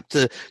subscribe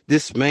to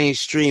this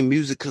mainstream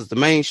music because the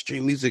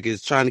mainstream music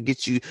is trying to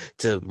get you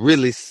to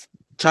really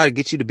try to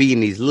get you to be in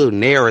these little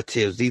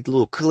narratives, these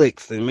little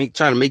clicks, and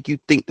trying to make you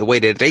think the way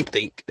that they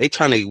think. They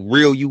trying to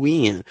reel you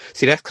in.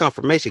 See, that's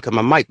confirmation because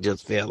my mic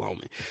just fell on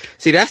me.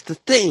 See, that's the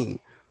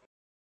thing.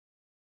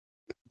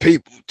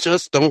 People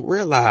just don't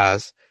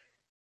realize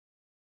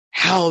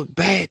how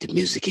bad the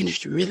music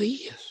industry really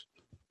is.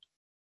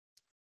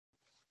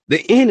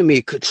 The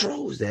enemy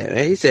controls that.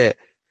 Man. He said,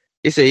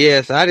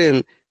 yes, I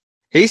didn't.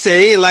 He said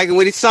he didn't like it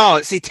when he saw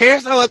it. See,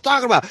 Terrence, know what I'm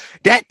talking about.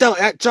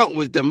 That junk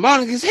was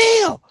demonic as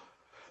hell.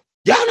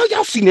 Y'all know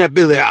y'all seen that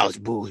Billie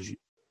Eilish bullshit.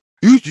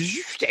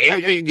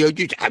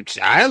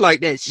 I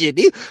like that shit.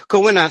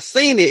 Because when I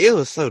seen it, it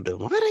was so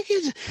demonic.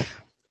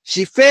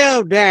 She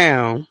fell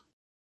down,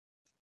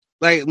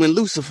 like when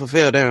Lucifer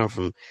fell down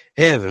from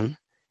heaven,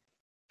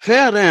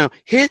 fell down,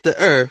 hit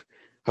the earth,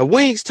 her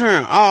wings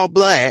turned all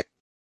black,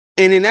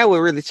 and then that would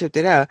really tripped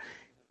it out.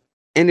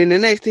 And then the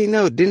next thing you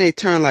know, then they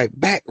turn like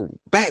back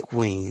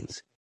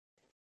wings.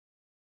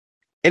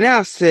 And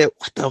I said,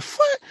 what the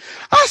fuck?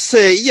 I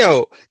said,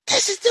 yo,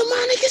 this is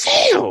demonic as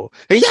hell.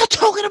 And y'all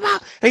talking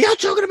about,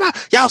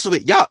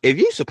 y'all, if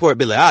you support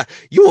Billie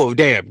Eilish, you a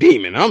damn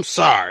demon. I'm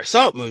sorry.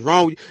 Something was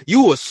wrong.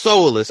 You are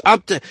soulless.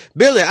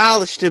 Billie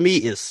Eilish to me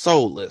is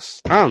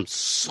soulless. I'm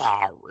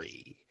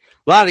sorry.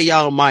 A lot of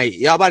y'all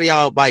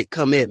might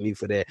come at me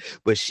for that,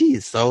 but she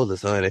is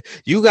soulless, honey.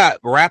 You got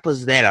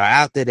rappers that are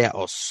out there that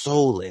are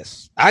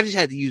soulless. I just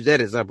had to use that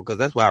example because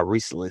that's what I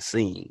recently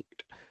seen.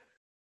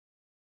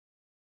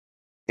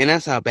 And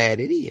that's how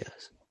bad it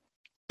is.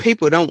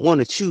 People don't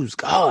want to choose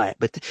God,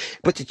 but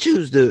to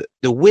choose the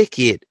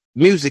wicked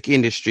music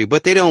industry,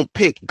 but they don't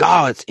pick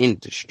God's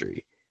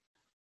industry.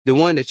 The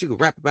one that you can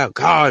rap about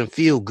God and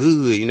feel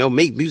good,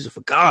 make music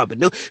for God. But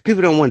no,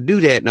 people don't want to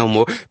do that no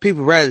more.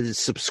 People rather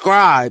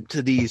subscribe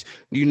to these,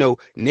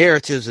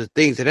 narratives and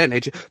things of that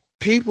nature.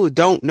 People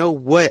don't know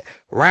what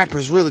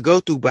rappers really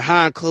go through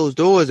behind closed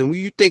doors. And when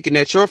you thinking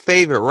that your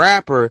favorite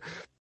rapper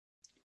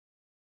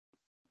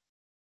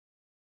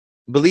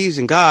believes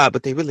in God,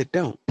 but they really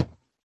don't.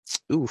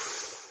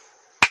 Oof.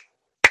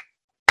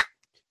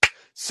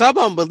 Some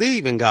of them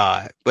believe in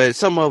God, but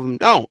some of them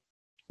don't.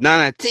 9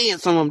 out of 10,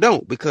 some of them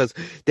don't, because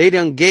they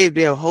done gave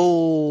their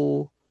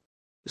whole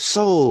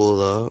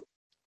soul up,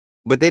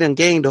 but they done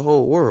gained the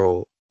whole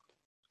world,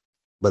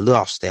 but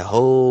lost their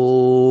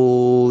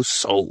whole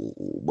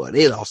soul. But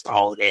they lost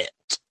all that.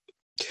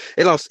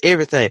 They lost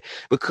everything,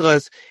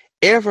 because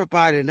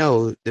everybody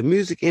knows the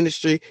music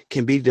industry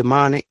can be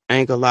demonic. I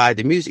ain't gonna lie.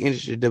 The music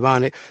industry is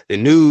demonic. The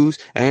news,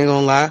 I ain't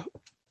gonna lie.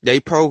 They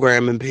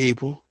programming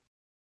people.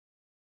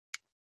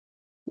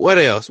 What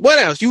else?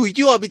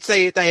 You all be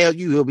saying that.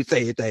 You will be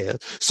saying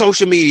that.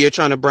 Social media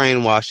trying to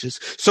brainwash us.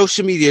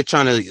 Social media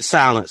trying to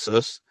silence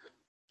us.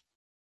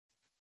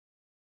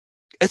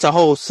 It's a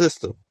whole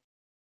system.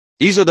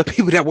 These are the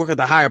people that work at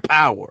the higher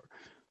power.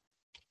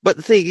 But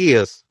the thing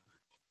is,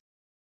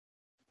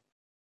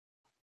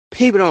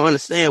 people don't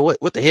understand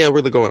what the hell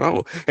really going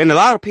on. And a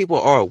lot of people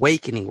are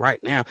awakening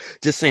right now,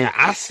 just saying,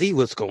 I see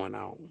what's going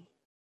on.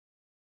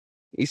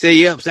 You say,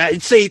 yep.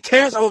 See,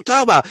 Terrence, what I'm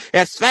talking about.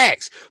 That's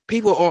facts.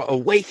 People are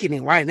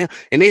awakening right now.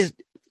 And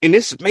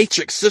this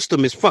matrix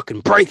system is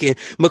fucking breaking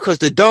because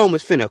the dome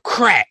is finna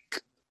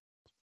crack.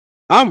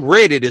 I'm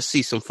ready to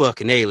see some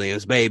fucking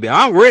aliens, baby.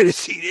 I'm ready to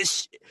see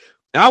this shit.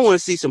 I want to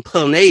see some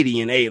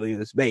Palladian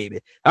aliens,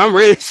 baby. I'm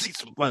ready to see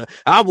some fun.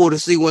 I want to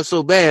see one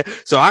so bad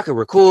so I can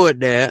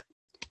record that.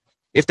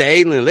 If the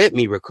alien let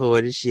me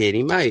record this shit,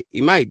 he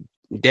might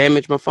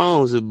damage my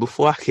phones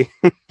before I can.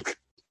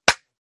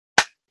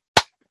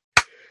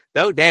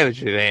 Don't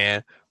damage me,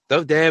 man.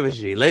 Don't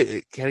damage me.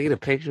 Can I get a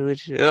picture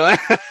with you?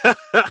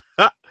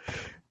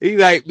 He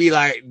might be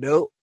like,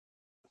 nope.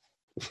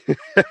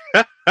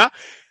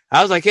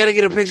 I was like, can I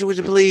get a picture with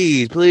you,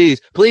 please?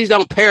 Please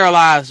don't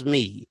paralyze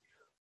me.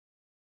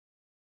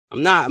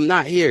 I'm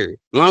not here.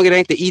 As long as it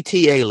ain't the ET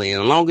alien.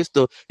 As long as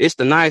it's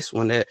the nice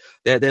one that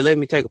let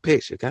me take a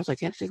picture. I was like,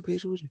 can I take a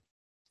picture with you?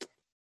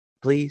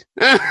 Please.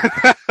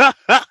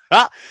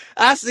 I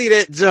see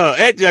that joke.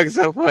 That joke is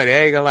so funny. I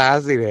ain't gonna lie.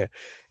 I see that.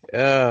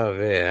 Oh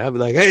man, I'll be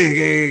like,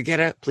 hey, get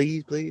out,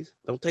 please,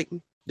 don't take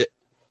me,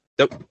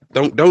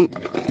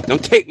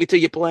 don't take me to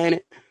your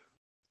planet.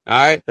 All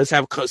right, let's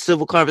have a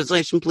civil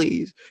conversation,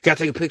 please.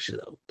 Gotta take a picture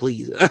though,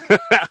 please.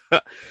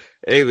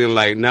 Alien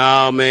like,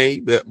 nah, man,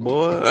 you bet,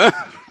 boy. All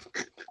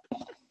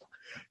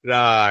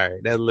right,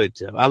 that's a little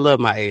joke. I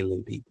love my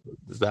alien people.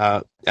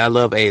 I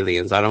love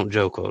aliens. I don't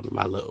joke on them.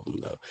 I love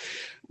them though.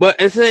 But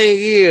the thing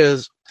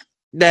is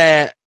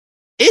that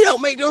it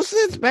don't make no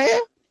sense, man.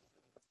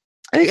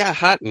 It got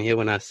hot in here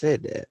when I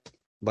said that.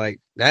 Like,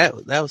 that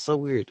was so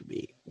weird to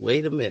me.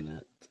 Wait a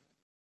minute.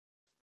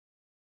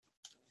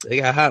 It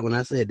got hot when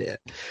I said that.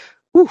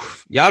 Whew.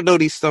 Y'all know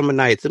these summer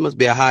nights. It must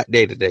be a hot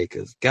day today,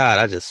 because, God,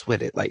 I just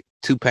sweated like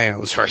 2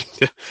 pounds right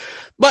now.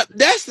 But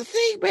that's the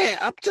thing, man.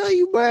 I'm telling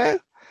you, man.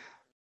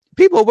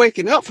 People are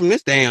waking up from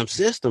this damn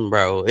system,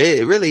 bro.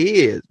 It really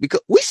is.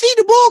 Because we see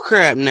the bull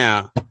crap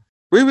now.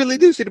 We really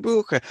do see the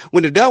bull crap.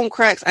 When the dome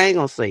cracks, I ain't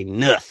going to say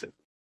nothing.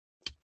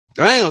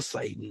 I ain't going to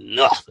say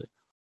nothing.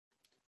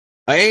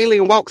 An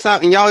alien walks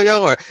out in y'all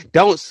yard,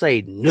 don't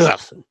say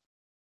nothing.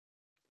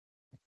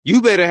 You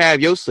better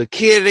have your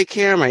security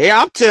camera. Yeah,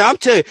 I'm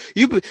telling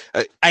you.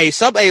 Hey,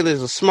 some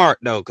aliens are smart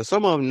though, because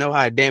some of them know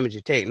how to damage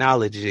your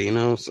technology. You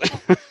know what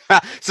I'm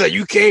saying? So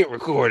you can't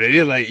record it.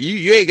 You're like,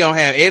 you ain't gonna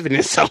have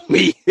evidence on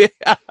me.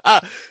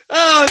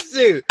 Oh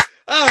shoot.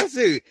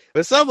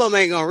 But some of them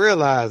ain't gonna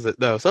realize it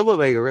though. Some of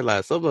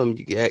them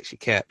you can actually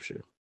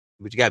capture,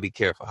 but you gotta be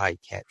careful how you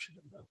capture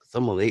them. Though.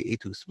 Some of them they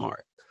too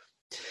smart.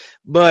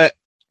 But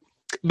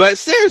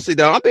seriously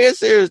though, I'm being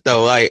serious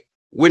though. Like,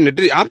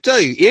 I'm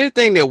telling you,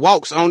 anything that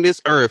walks on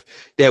this earth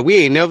that we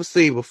ain't never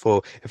seen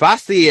before, if I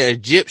see an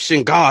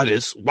Egyptian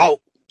goddess walk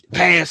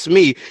past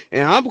me,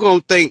 and I'm gonna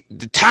think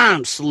the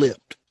time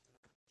slipped.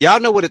 Y'all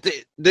know what do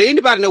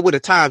anybody know what a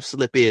time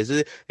slip is?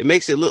 It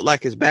makes it look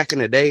like it's back in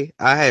the day.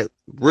 I had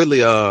really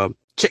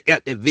checked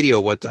out that video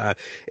one time,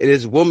 and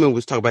this woman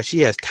was talking about she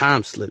has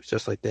time slips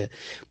just like that.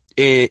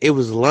 And it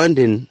was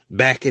London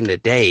back in the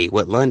day,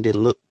 what London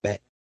looked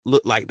back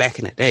looked like back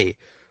in the day.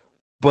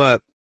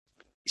 But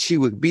she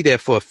would be there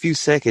for a few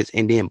seconds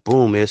and then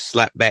boom, it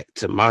slapped back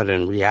to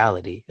modern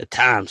reality, a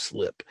time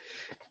slip.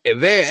 If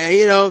there,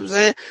 you know what I'm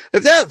saying?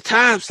 If there's a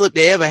time slip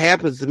that ever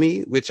happens to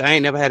me, which I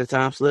ain't never had a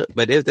time slip,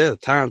 but if there's a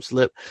time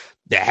slip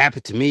that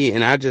happened to me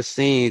and I just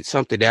seen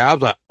something that I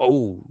was like,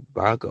 oh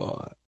my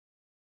God.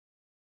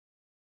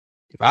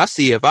 If I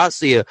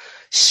see a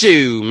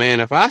shoe, man,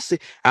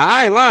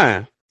 I ain't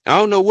lying. I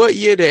don't know what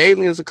year the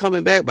aliens are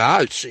coming back,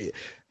 but shit.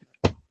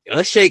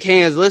 Let's shake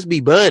hands. Let's be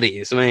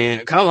buddies,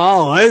 man. Come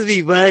on, let's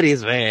be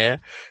buddies, man.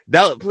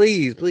 Don't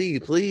please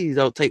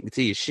don't take me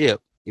to your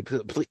ship.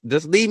 Please,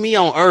 just leave me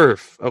on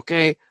Earth,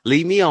 okay?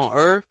 Leave me on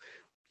Earth.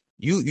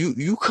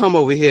 You come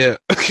over here,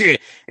 okay?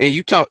 And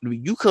you talk.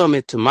 You come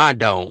into my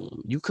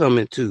dome. You come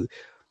into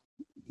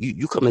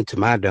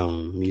my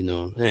dome. You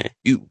know,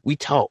 we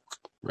talk,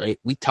 right?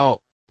 We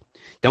talk.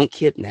 Don't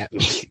kidnap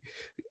me.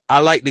 I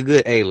like the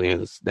good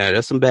aliens. Now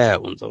there's some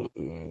bad ones.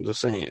 I'm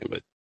just saying,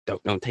 but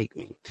don't take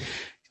me.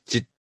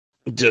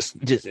 Just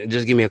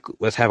give me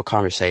let's have a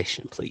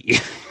conversation,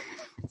 please.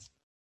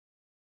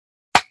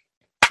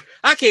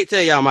 I can't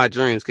tell y'all my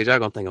dreams because y'all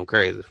gonna think I'm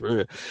crazy for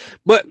real.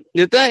 But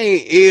the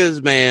thing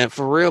is, man,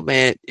 for real,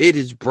 man, it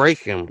is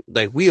breaking.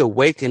 Like we are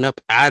waking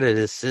up out of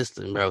this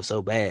system, bro,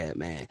 so bad,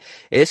 man.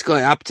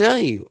 I'm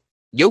telling you,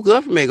 your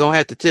government gonna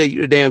have to tell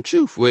you the damn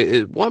truth.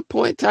 At one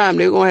point in time,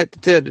 they're gonna have to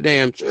tell the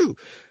damn truth.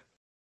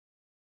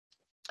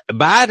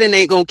 Biden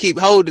ain't gonna keep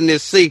holding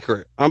this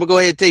secret. I'm gonna go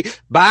ahead and tell you,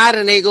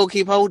 Biden ain't gonna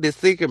keep holding this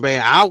secret,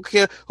 man. I don't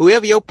care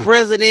whoever your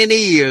president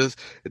is.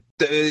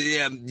 He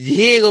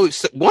ain't gonna.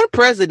 One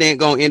president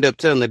gonna end up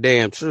telling the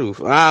damn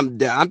truth. I'm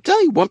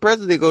telling you, one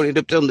president gonna end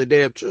up telling the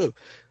damn truth.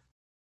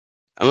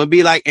 I'm gonna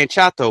be like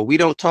Enchato. We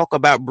don't talk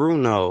about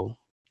Bruno.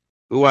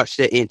 Who watched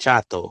that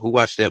Enchato? Who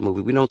watched that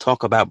movie? We don't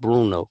talk about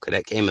Bruno because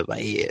that came in my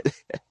head.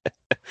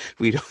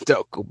 We don't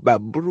talk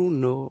about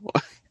Bruno.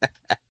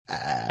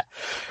 Yeah,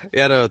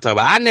 I know what I'm talking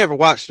about. I never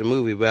watched the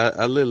movie, but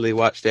I literally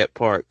watched that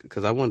part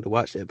because I wanted to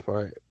watch that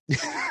part.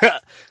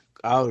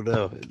 I don't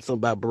know. It's something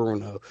about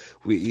Bruno.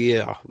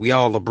 We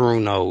all are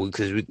Bruno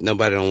because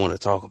nobody don't want to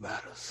talk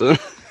about us.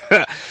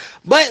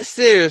 But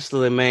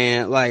seriously,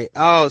 man, like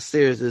all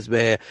seriousness,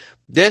 man,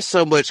 there's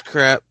so much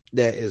crap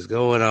that is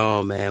going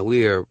on, man.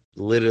 We are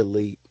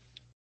literally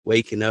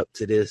waking up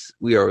to this.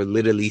 We are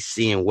literally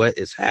seeing what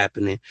is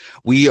happening.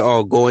 We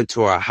are going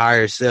to our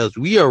higher selves.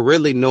 We are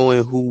really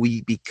knowing who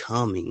we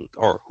becoming,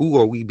 or who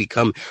are we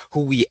becoming,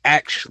 who we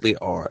actually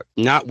are,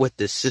 not what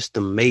the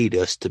system made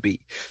us to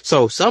be.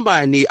 So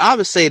I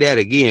would say that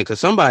again, because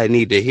somebody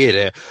need to hear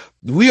that.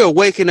 We are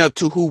waking up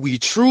to who we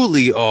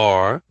truly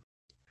are,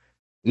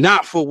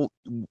 not for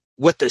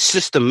what the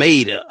system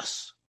made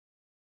us.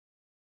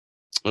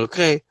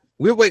 Okay?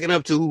 We're waking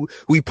up to who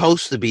we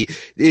supposed to be.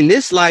 In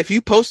this life, you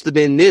supposed to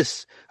been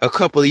this a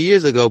couple of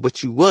years ago,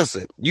 but you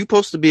wasn't. You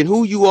supposed to be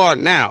who you are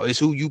now is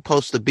who you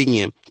supposed to be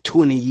in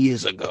 20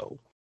 years ago.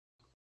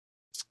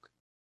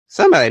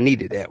 Somebody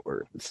needed that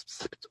word.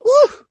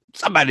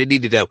 Somebody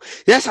needed that.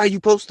 That's how you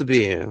supposed to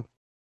be in.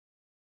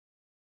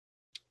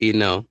 You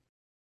know.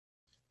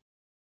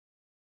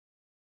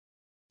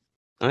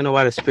 I don't know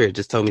why the spirit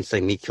just told me to say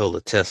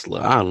Nikola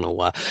Tesla. I don't know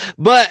why.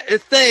 But the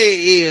thing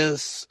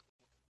is,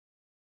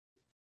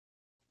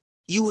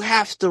 you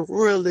have to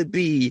really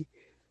be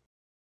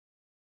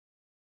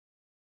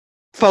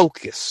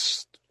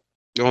focused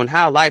on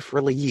how life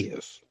really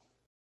is.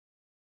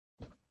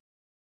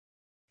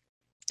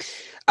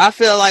 I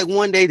feel like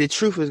one day the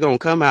truth is going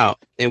to come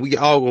out and we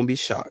all going to be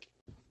shocked.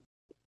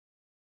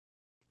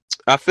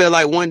 I feel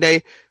like one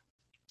day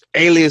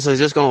aliens are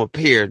just going to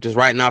appear just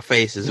right in our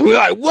faces. We're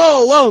like,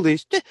 whoa,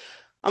 this shit.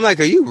 I'm like,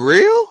 are you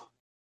real?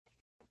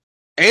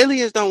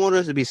 Aliens don't want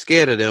us to be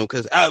scared of them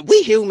because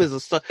we humans are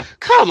stuff.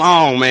 Come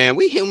on, man.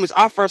 We humans,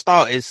 our first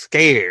thought is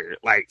scared.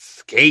 Like,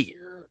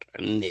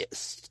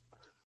 scaredness.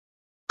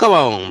 Come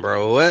on,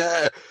 bro.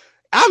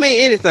 I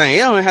mean, anything. It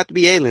don't have to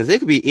be aliens. It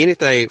could be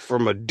anything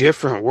from a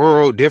different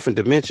world, different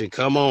dimension.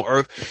 Come on,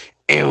 Earth,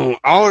 and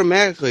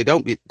automatically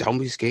don't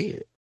be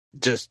scared.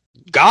 Just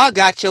God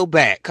got your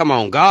back. Come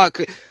on, God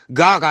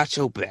got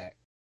your back.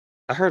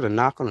 I heard a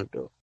knock on the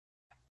door.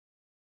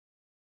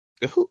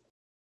 Who?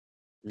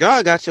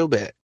 God got your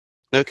back.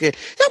 Okay,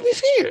 don't be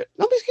scared.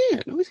 Don't be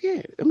scared. Don't be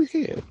scared. Don't be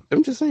scared.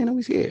 I'm just saying, don't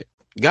be scared.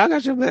 God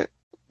got your back.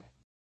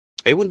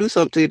 They wouldn't do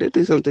something to you. They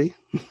do something to you.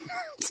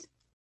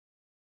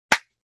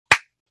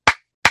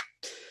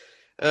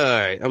 All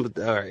right, all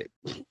right.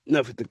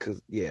 Enough of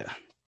the yeah.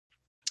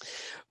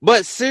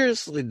 But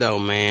seriously though,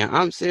 man,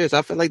 I'm serious.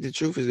 I feel like the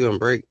truth is gonna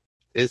break.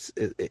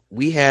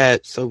 We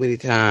had so many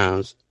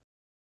times.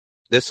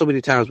 There's so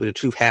many times where the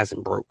truth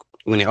hasn't broke,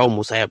 when it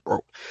almost had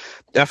broke.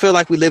 I feel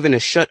like we live in a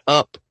shut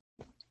up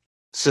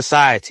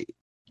society.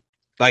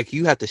 Like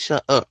you have to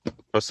shut up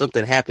or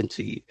something happened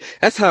to you.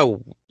 That's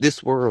how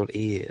this world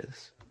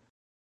is.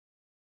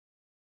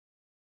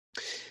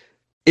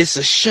 It's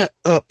a shut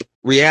up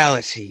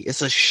reality.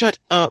 It's a shut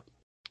up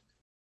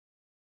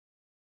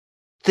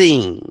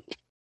thing.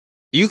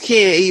 You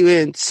can't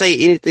even say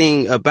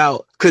anything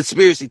about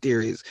conspiracy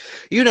theories.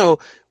 You know,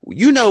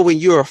 when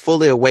you're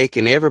fully awake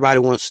and everybody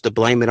wants to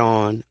blame it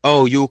on,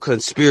 oh, you're a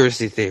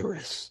conspiracy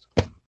theorist.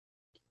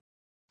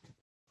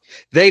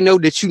 They know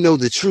that you know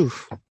the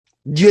truth.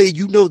 Yeah,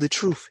 you know the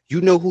truth.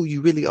 You know who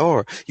you really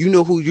are. You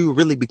know who you're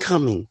really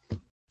becoming.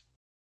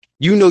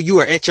 You know you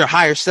are at your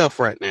higher self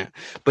right now.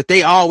 But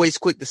they always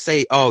quick to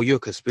say, oh, you're a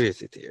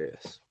conspiracy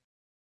theorist.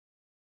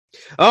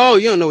 Oh,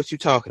 you don't know what you're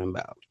talking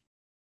about.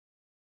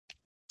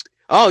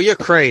 Oh, you're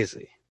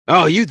crazy.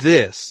 Oh, you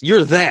this.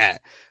 You're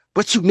that.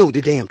 But you know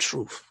the damn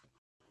truth.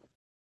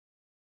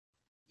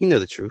 You know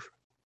the truth.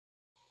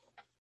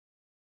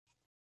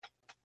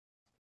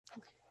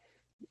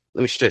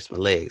 Let me stretch my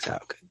legs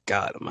out.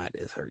 God almighty,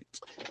 this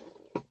hurts.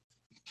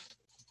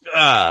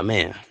 Ah,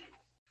 man.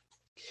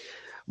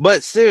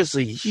 But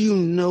seriously, you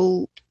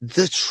know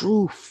the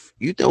truth.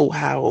 You know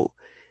how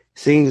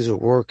things are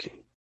working.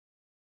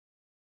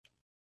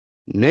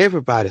 And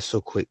everybody's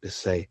so quick to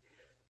say,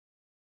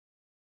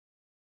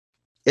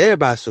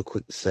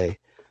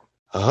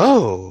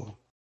 oh,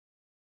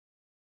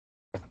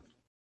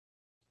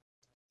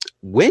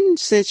 when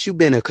since you've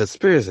been a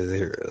conspiracy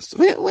theorist?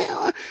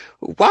 Well,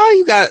 why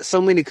you got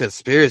so many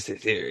conspiracy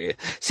theories?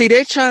 See,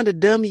 they're trying to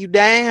dumb you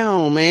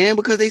down, man,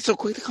 because they so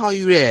quick to call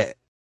you that.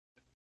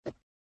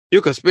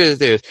 You're conspiracy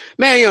theorist.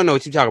 Man, you don't know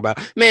what you talk about.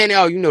 Man,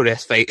 oh, you know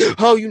that's fake.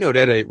 Oh, you know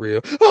that ain't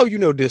real. Oh, you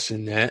know this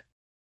and that.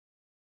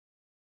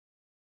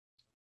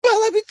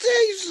 Well, let me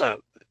tell you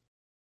something.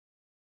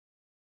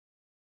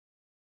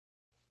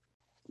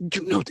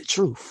 You know the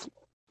truth.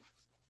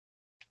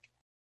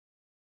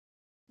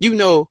 You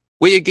know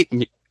where you're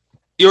getting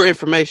your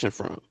information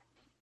from.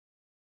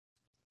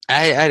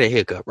 I had a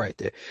hiccup right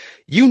there.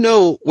 You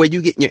know where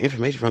you're getting your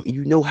information from.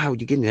 You know how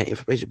you're getting that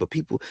information, but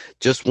people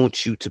just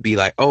want you to be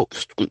like, oh,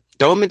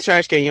 throw them in the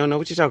trash can. You don't know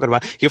what you're talking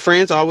about. Your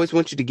friends always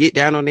want you to get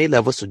down on their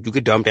level so you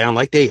could dumb down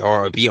like they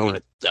are, or be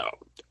on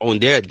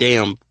their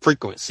damn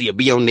frequency, or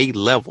be on their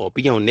level, or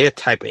be on their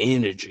type of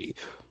energy.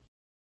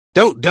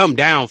 Don't dumb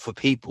down for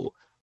people.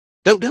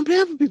 Don't dumb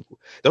down for people.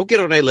 Don't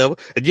get on their level.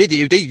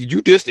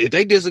 If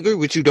they disagree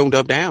with you, don't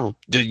dumb down.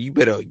 You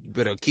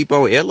better keep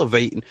on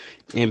elevating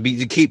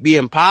and keep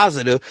being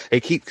positive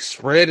and keep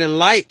spreading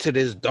light to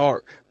these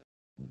dark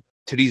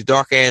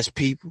ass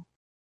people.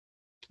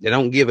 They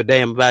don't give a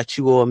damn about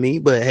you or me,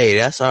 but hey,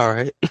 that's all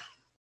right.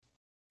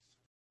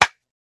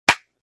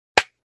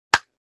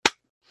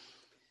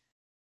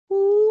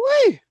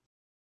 Ooh-wee.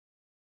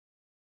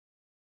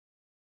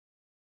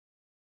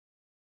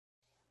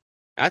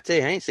 I tell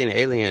you, I ain't seen an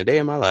alien a day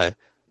in my life.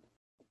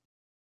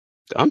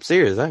 I'm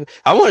serious.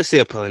 I want to see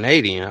a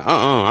Palladian.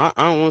 I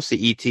don't want to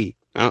see ET.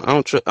 I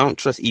don't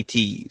trust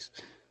ETs.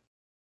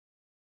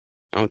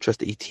 I don't trust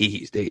the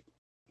ETs.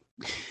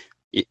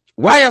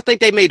 Why y'all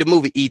think they made the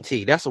movie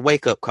ET? That's a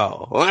wake up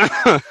call.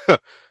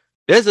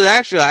 There's an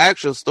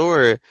actual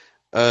story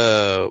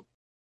about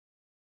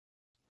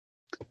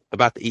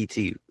the ET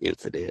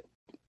incident.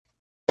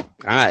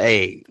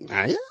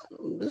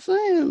 I'm just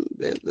saying,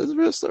 there's a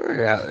real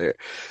story out there.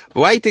 But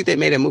why you think they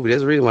made that movie?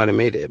 There's a reason why they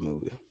made that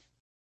movie.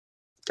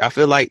 I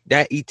feel like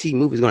that ET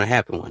movie is going to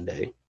happen one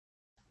day.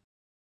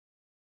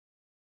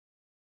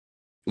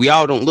 We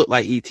all don't look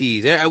like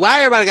ETs.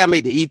 Why everybody got to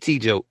make the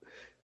ET joke?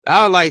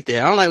 I don't like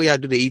that. I don't like when y'all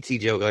do the ET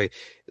joke. Like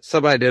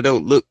somebody that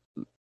don't look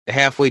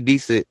halfway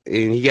decent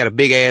and he got a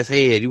big ass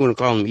head. You want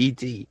to call him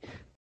ET? He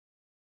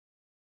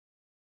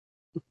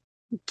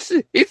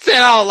said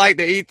I don't like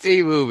the ET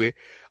movie.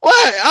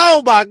 What?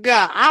 Oh my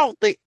god! I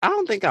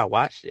don't think I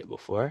watched it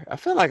before. I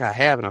feel like I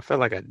have, and I feel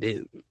like I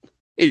didn't.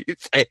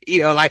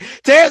 Like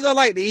Terrence don't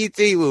like the ET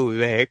movie,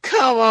 man.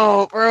 Come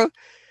on, bro.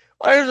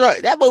 What is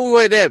right? That movie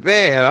wasn't that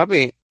bad. I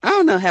mean, I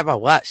don't know. Have I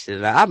watched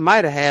it? I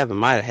might have and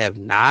might have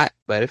not,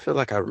 but I feel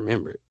like I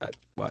remember it. I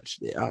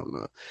watched it. I don't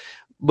know,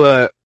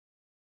 but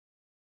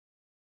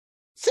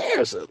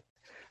seriously,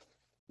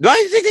 why do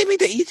you think they made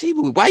the ET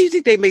movie? Why do you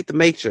think they made the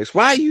Matrix?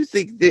 Why do you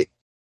think that?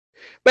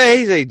 Man,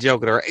 he's ain't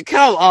joking around.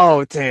 Come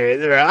on,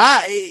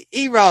 Terrence.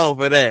 He wrong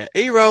for that.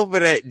 He wrong for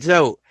that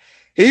joke.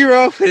 He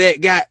wrong for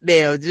that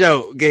goddamn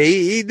joke.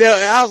 He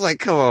I was like,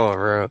 come on,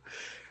 bro.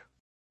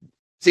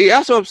 See,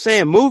 that's what I'm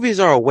saying. Movies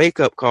are a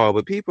wake up call,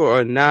 but people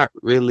are not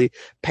really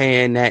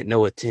paying that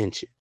no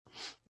attention.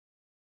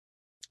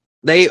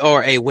 They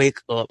are a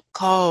wake up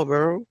call,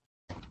 bro.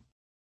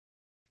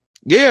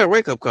 Yeah,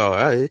 wake up call.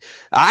 I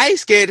ain't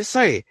scared to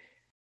say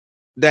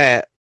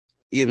that,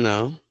 you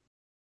know,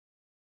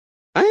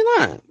 I ain't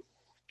lying.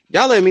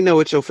 Y'all let me know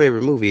what your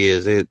favorite movie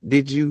is.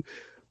 Did you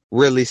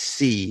really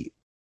see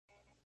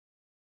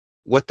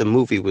what the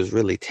movie was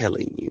really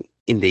telling you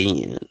in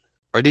the end?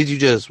 Or did you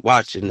just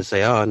watch it and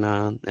say, oh,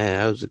 no,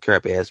 that was a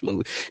crappy ass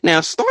movie?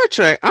 Now, Star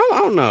Trek, I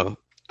don't know.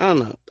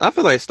 I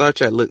feel like Star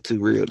Trek looked too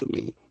real to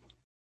me.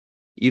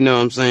 You know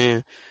what I'm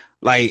saying?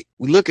 Like,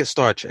 we look at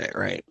Star Trek,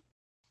 right?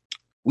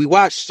 We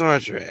watch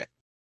Star Trek.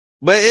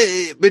 But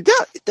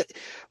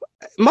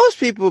most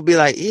people will be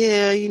like,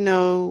 yeah, I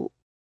know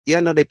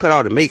they put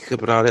all the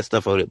makeup and all that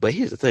stuff on it. But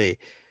here's the thing.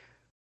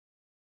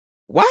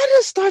 Why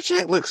does Star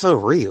Trek look so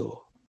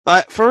real?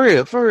 Like for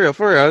real, for real,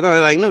 for real.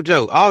 No, like no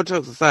joke. All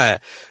jokes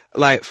aside,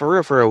 like for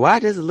real, why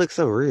does it look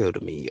so real to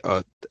me?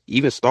 Or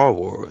even Star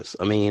Wars.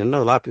 I mean, I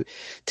know a lot of people.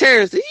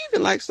 Terrence, do you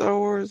even like Star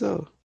Wars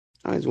though?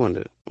 I just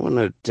wonder. I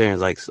wonder if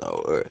Terrence likes Star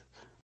Wars.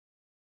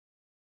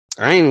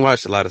 I ain't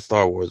watched a lot of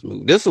Star Wars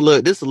movies. This a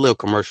little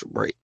commercial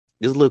break.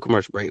 This is a little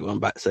commercial break. What I'm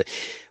about to say,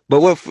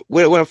 but what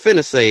I'm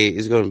finna say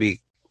is gonna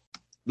be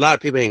a lot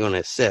of people ain't gonna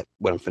accept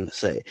what I'm finna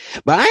say.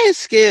 But I ain't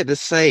scared to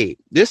say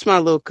this. Is my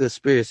little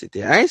conspiracy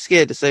theory. I ain't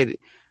scared to say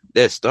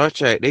that Star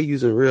Trek they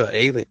using real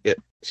alien.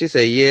 She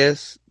said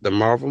yes. The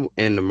Marvel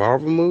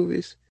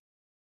movies.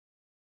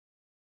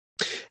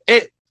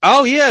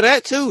 Oh yeah,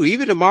 that too.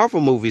 Even the Marvel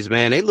movies,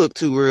 man, they look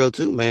too real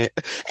too, man.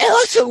 It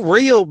looks too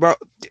real, bro.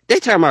 They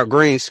talking about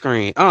green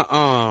screen.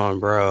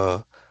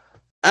 Bro.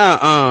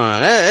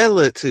 That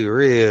look too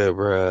real,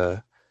 bro.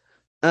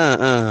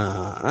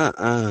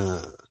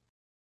 Uh.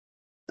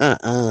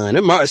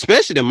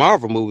 Especially the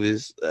Marvel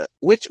movies.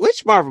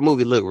 Which Marvel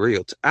movie look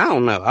real? I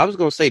don't know. I was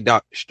gonna say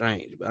Doctor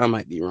Strange, but I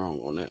might be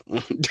wrong on that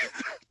one.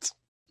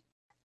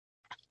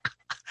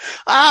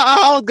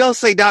 I was gonna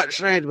say Doctor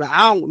Strange, but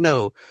I don't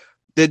know.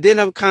 Then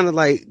I'm kind of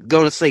like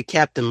gonna say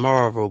Captain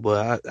Marvel,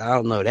 but I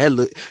don't know. That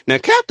look now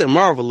Captain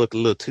Marvel look a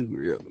little too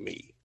real to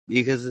me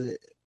because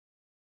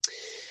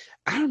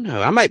I don't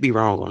know. I might be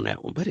wrong on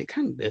that one, but it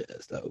kind of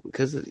does though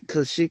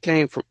because she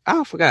came from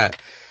I forgot.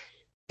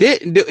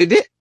 Did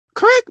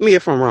correct me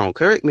if I'm wrong.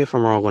 Correct me if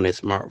I'm wrong on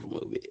this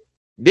Marvel movie.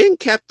 Didn't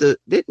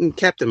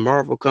Captain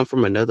Marvel come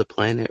from another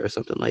planet or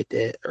something like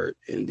that? Or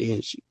and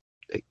then she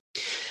like,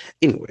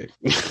 anyway.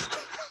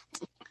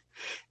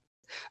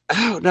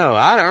 I don't know.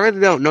 I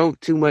really don't know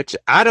too much.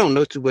 I don't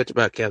know too much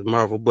about Captain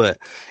Marvel, but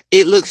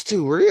it looks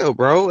too real,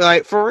 bro.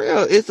 Like for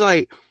real. It's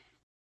like,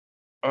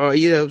 oh,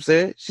 you know what I'm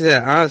saying? She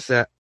said,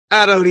 honestly,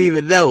 I don't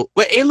even know,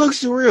 but it looks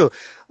too real.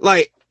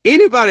 Like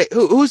anybody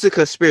who's a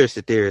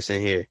conspiracy theorist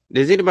in here?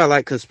 Does anybody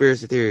like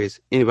conspiracy theories?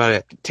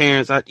 Anybody?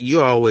 Terrence,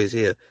 you always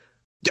here.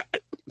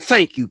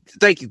 Thank you,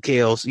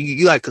 Kels.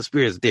 You like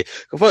conspiracy theory?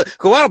 Cause what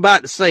I'm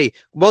about to say,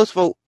 most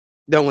folk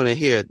don't want to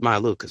hear my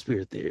little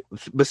conspiracy theory.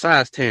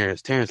 Besides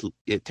Terrence loved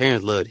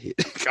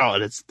all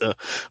that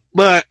stuff.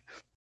 But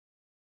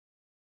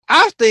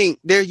I think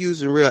they're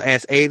using real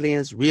ass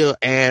aliens, real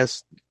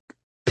ass.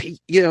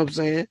 You know what I'm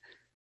saying?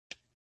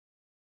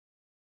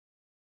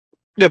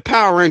 The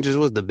Power Rangers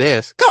was the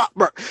best. Come on,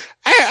 bro.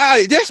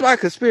 That's my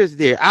conspiracy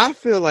theory. I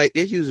feel like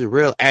they're using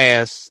real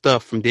ass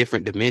stuff from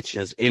different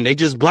dimensions, and they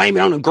just blame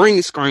it on the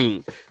green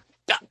screen.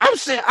 I'm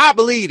saying I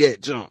believe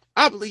that jump.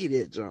 I believe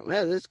that jump.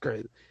 That's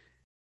crazy.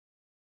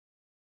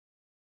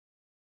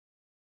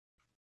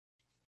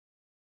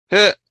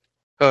 Huh.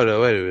 Hold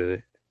on, wait a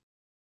minute.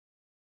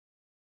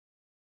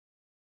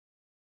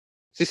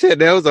 She said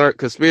those aren't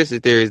conspiracy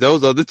theories.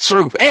 Those are the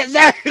truth.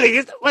 Exactly.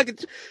 It's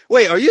like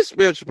wait, are you a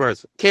spiritual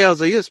person?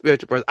 Kels, are you a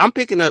spiritual person? I'm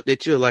picking up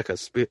that you're like a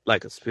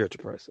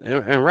spiritual person.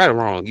 And right or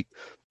wrong,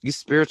 you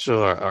spiritual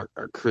or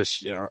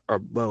Christian or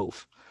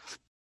both.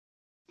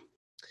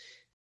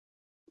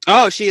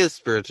 Oh, she is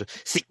spiritual.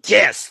 See,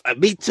 yes,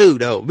 me too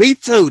though. Me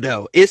too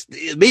though. It's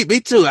me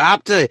too. I'll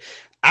tell you,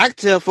 I can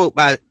tell folk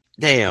by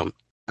damn.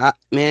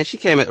 Man, she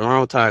came at the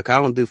wrong time. 'Cause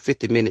I don't do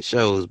 50-minute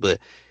shows, but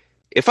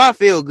if I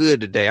feel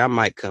good today, I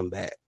might come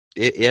back.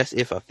 Yes,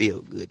 if I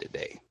feel good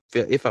today.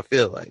 If I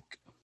feel like.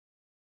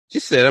 She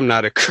said I'm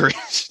not a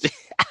Christian.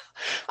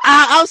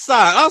 I'm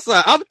sorry. I'm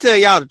sorry. I'm tell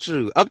y'all the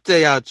truth. I'm tell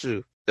y'all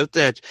the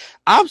truth.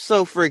 I'm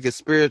so freaking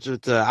spiritual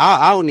to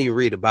I don't even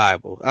read the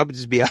Bible. I'm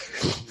just be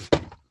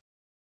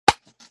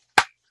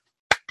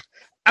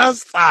I'm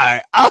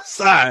sorry. I'm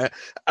sorry.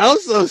 I'm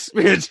so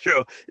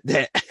spiritual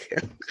that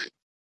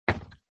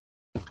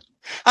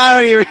I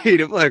don't even read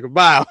the fucking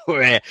Bible,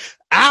 man.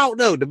 I don't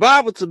know. The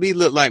Bible to me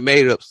look like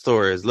made up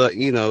stories. Look,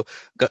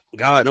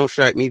 God don't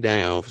strike me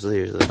down.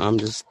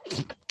 Seriously,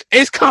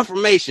 it's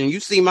confirmation.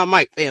 You see my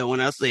mic fail when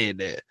I said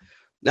that.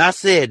 I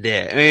said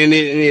that, and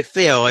it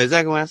fell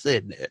exactly when I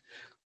said that.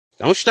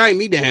 Don't strike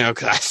me down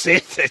because I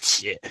said that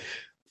shit.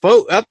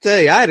 Folks, I'll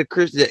tell you, I had a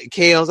Christian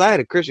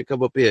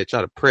come up here and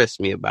try to press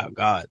me about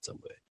God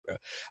somewhere, bro.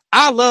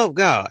 I love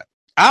God.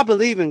 I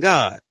believe in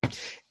God.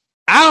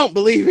 I don't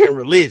believe in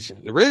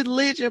religion. The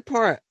religion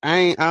part,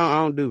 I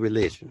don't do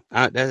religion.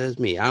 That's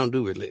me. I don't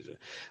do religion.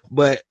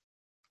 But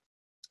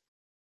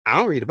I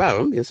don't read the Bible.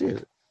 I'm being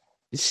serious.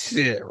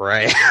 Shit,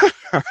 right.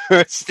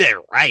 Shit,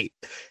 right.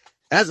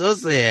 That's what I'm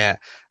saying.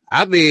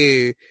 I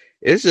mean,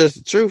 it's just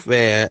the truth,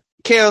 man.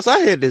 Chaos, I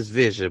had this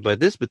vision, but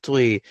this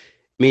between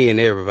me and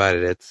everybody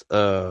that's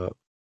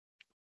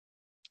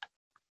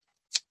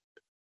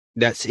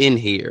in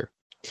here.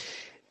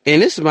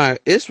 And it's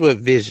what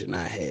vision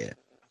I had.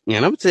 And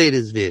I'm gonna tell you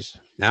this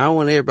vision. Now I don't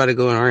want everybody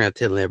going around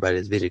telling everybody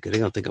this vision because they're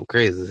gonna think I'm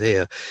crazy as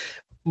hell.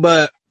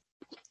 But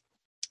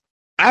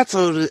I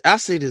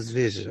see this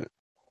vision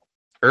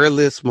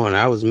early this morning.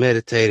 I was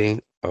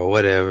meditating or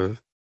whatever.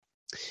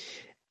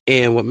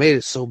 And what made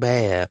it so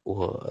bad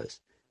was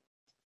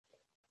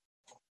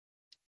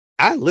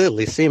I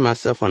literally see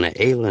myself on an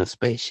alien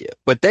spaceship.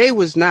 But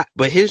here's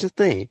the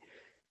thing.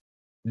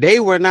 They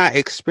were not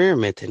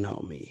experimenting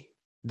on me.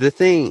 the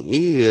thing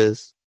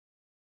is,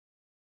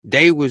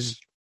 they was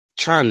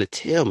trying to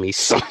tell me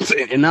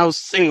something, and I was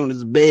sitting on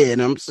this bed,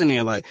 and I'm sitting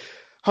here like,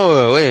 hold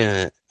on, wait a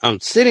minute. I'm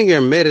sitting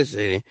here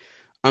meditating.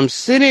 I'm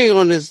sitting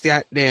on this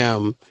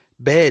goddamn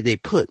bed they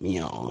put me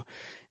on,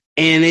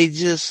 and they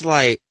just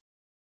like,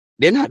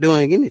 they're not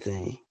doing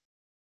anything.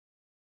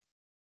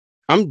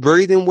 I'm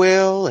breathing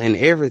well and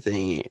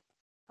everything.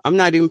 I'm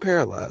not even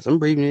paralyzed. I'm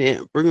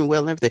breathing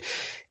well and everything.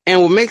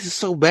 And what makes it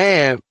so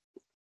bad,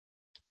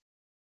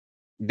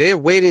 they're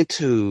waiting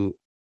till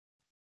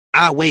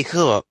I wake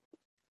up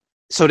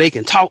so they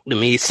can talk to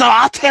me. So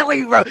I'll tell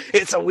you, bro,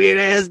 it's a weird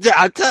ass job.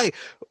 I tell you,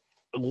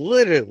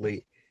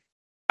 literally,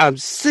 I'm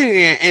sitting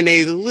there and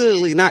they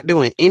literally not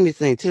doing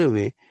anything to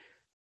me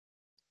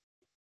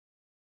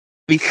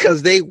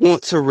because they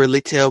want to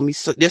really tell me.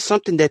 So there's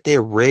something that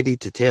they're ready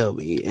to tell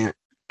me, and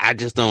I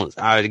just don't.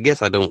 I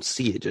guess I don't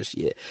see it just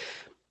yet.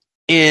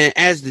 And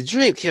as the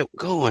dream kept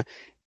going,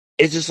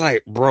 it's just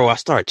like, bro, I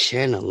start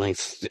channeling.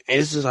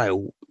 It's just like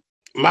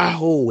my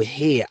whole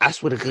head. I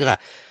swear to God,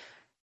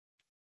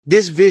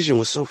 this vision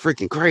was so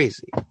freaking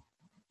crazy.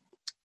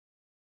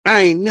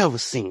 I ain't never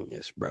seen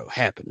this, bro,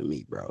 happen to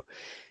me, bro.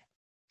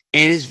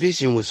 And this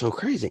vision was so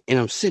crazy. And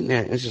I'm sitting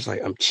there, and it's just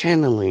like I'm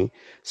channeling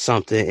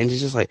something, and it's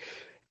just like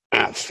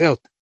I felt,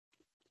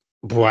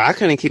 boy, I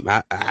couldn't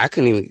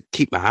even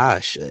keep my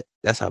eyes shut.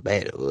 That's how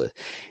bad it was.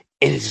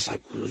 And it's just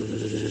like,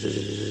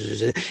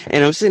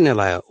 and I'm sitting there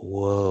like,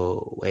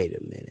 whoa, wait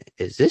a minute.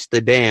 Is this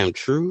the damn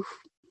truth?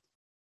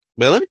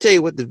 But let me tell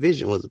you what the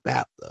vision was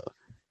about, though.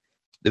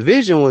 The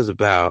vision was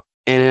about,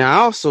 and I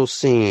also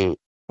seen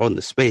on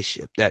the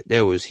spaceship that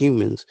there was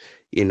humans,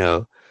 you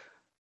know,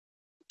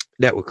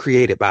 that were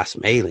created by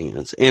some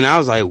aliens. And I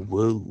was like,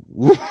 whoa,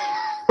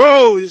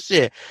 whoa,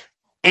 shit.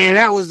 And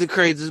that was the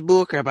craziest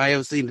bullcrap I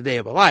ever seen in a day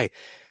of my life.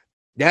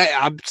 That,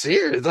 I'm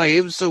serious. Like,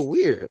 it was so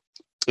weird.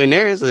 And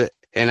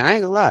and I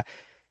ain't gonna lie,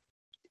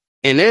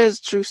 and there's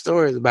true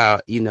stories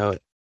about,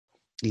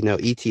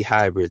 ET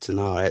hybrids and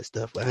all that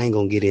stuff, but I ain't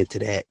gonna get into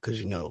that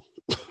because,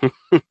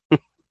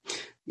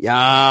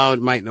 y'all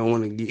might not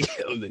want to get,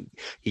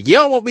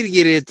 y'all want me to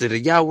get into that.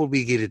 Y'all want me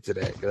to get into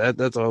that.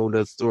 That's a whole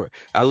other story.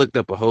 I looked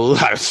up a whole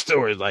lot of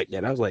stories like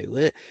that. I was like,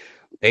 what?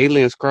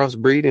 Aliens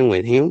crossbreeding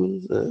with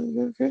humans?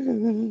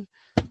 Okay.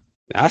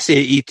 I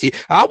said ET.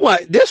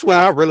 This one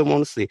I really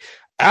want to see.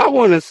 I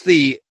want to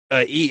see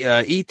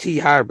ET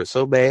hybrid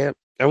so bad.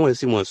 I want to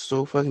see one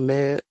so fucking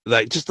bad.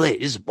 Like, just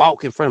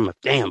walk in front of my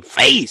damn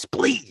face,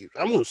 please.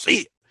 I want to see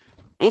it.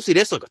 I want to see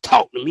that sucker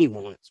talk to me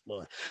once,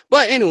 boy.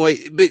 But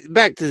anyway,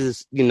 back to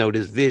this,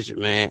 this vision,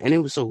 man. And it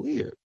was so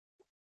weird.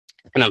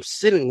 And I'm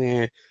sitting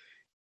there,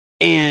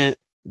 and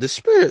the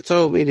spirit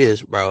told me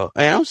this, bro.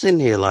 And I'm sitting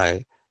here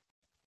like,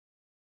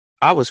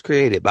 I was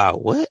created by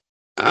what?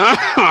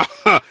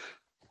 I'll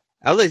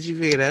let you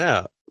figure that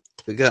out.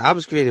 Because I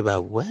was created by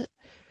what?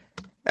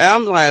 And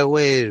I'm like,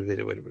 wait a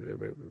minute.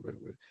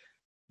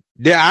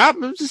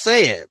 I'm just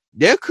saying,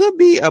 there could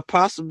be a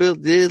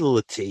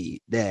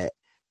possibility that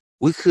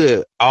we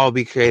could all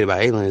be created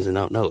by aliens and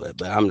don't know it.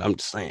 But I'm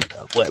just saying,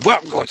 though.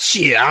 Well,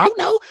 shit, I don't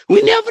know.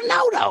 We never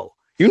know, though.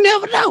 You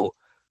never know.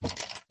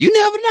 You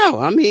never know.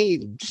 I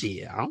mean,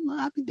 shit, I don't know.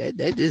 I mean,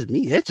 that's just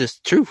me. That's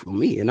just true for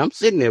me. And I'm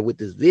sitting there with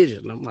this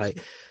vision. I'm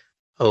like,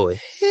 oh,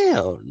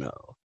 hell no.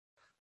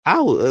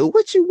 I'm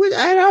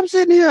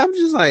sitting here, I'm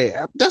just like,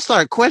 I just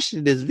started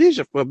questioning this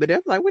vision for a minute.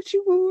 I'm like, I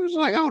was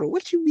like, hold on,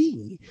 what you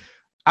mean?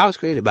 I was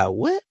created by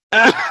what?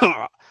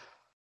 I'll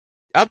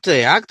tell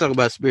you, I can talk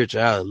about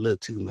spirituality a little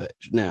too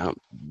much. Now,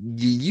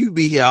 you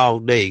be here all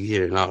day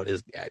hearing all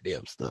this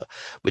goddamn stuff.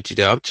 But,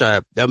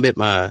 I'm at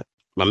my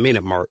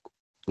minute mark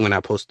when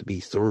I'm supposed to be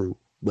through.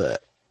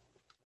 But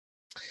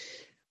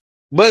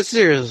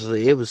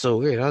seriously, it was so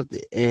weird.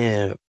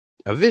 And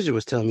a vision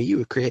was telling me you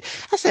were created.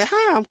 I said,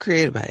 "Hi, I'm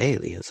created by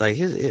aliens." Like,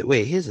 here's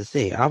the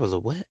thing. I was a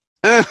what?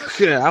 I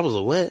was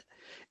a what?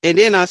 And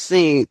then I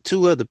seen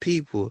two other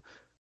people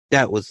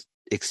that was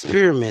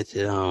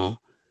experimented on,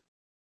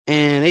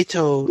 and they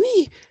told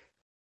me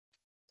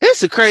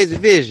it's a crazy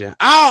vision.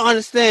 I don't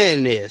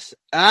understand this.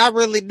 I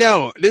really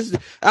don't.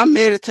 I'm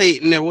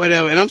meditating or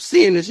whatever, and I'm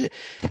seeing this shit,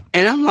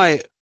 and I'm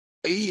like,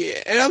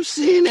 yeah, and I'm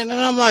seeing it, and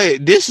I'm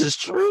like, this is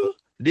true.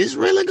 This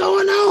really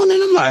going on?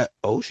 And I'm like,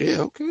 oh shit,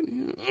 okay.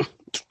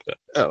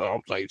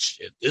 I'm like,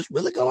 shit, this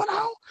really going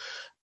on?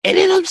 And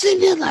then I'm sitting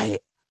there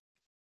like,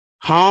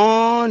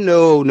 huh?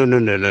 No.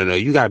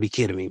 You gotta be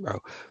kidding me,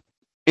 bro.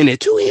 And the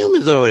two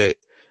humans over there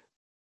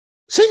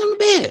sitting on the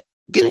bed,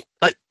 getting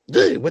like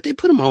what they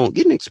put them on,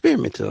 getting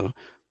experimented on.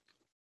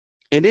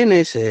 And then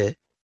they said,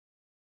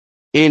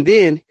 and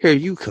then here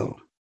you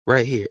come,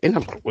 right here. And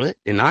I'm like, what?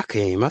 And I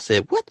came. I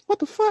said, what? What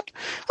the fuck?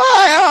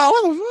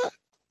 What the fuck?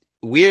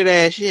 Weird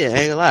ass shit. I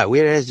ain't gonna lie.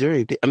 Weird ass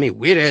dream. I mean,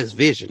 weird ass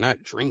vision,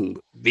 not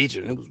dream,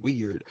 vision. It was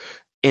weird.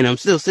 And I'm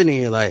still sitting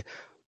here like,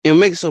 it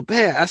makes it so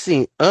bad. I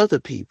seen other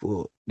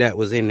people that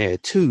was in there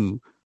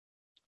too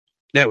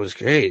that was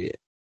created.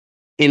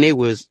 And it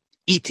was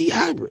ET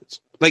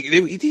hybrids. Like,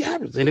 they were ET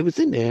hybrids. And it was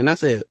in there. And I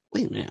said,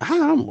 wait a minute,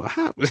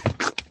 how?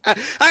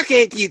 I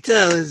can't keep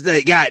telling this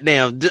thing,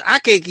 goddamn. I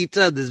can't keep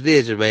telling this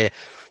vision, man.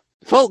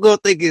 Folk gonna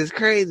think it's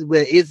crazy,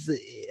 but it's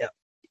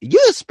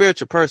you're a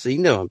spiritual person. You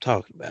know what I'm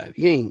talking about. If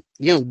you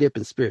don't dip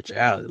in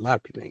spirituality, a lot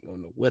of people ain't gonna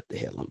know what the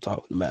hell I'm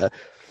talking about.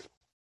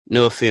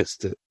 No offense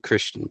to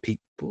Christian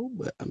people,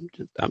 but I'm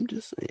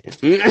just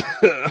saying.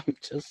 I'm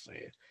just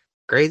saying.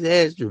 Crazy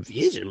ass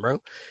vision,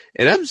 bro.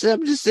 And I'm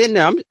just sitting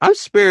there. I'm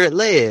spirit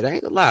led. I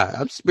ain't gonna lie.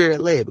 I'm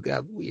spirit led, but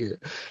got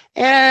weird.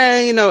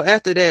 And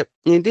after that,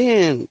 and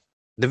then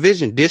the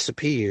vision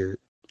disappeared,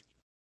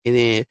 and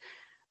then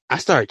I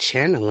started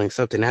channeling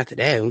something after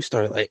that, and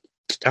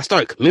I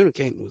started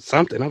communicating with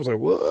something. I was like,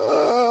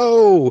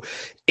 whoa!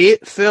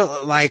 It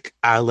felt like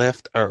I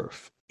left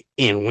Earth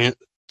and went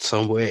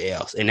somewhere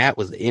else, and that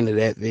was the end of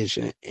that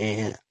vision.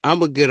 And I'm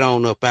gonna get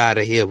on up out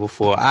of here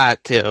before I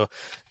tell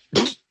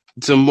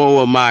some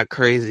more of my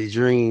crazy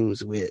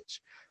dreams,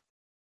 which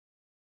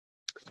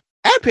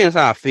that depends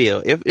how I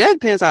feel. If that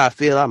depends how I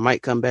feel, I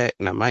might come back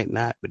and I might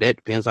not, but that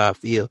depends how I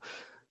feel,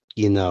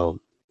 you know.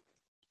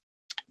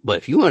 But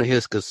if you want to hear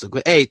this,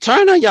 hey,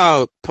 turn on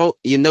your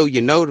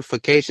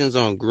notifications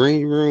on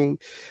Green Room,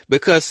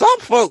 because some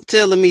folk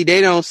telling me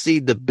they don't see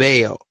the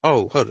bell.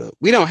 Oh, hold up,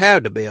 we don't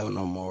have the bell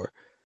no more.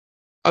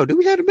 Oh, do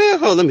we have the bell?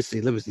 Oh, let me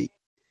see. Let me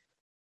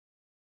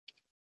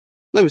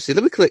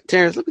click,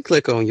 Terrence. Let me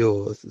click on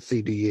yours and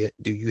see do you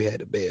have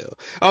the bell?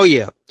 Oh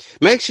yeah,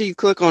 make sure you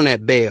click on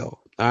that bell.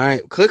 All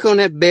right, click on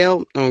that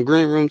bell on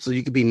Green Room so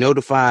you can be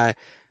notified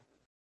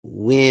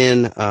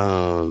when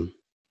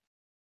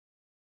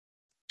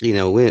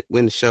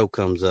when the show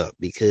comes up,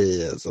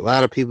 because a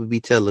lot of people be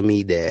telling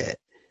me that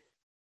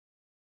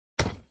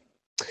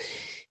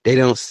they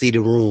don't see the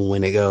room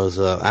when it goes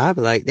up. I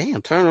be like,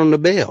 damn, turn on the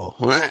bell.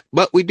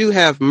 But we do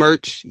have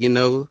merch, today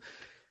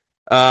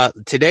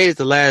is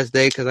the last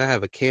day because I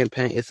have a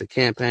campaign. It's a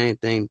campaign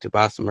thing to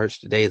buy some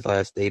merch. Today is the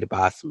last day to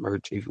buy some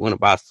merch. If you want to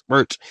buy some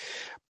merch,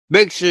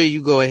 make sure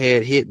you go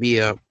ahead, hit me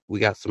up. We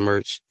got some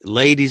merch.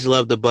 Ladies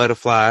love the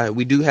butterfly.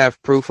 We do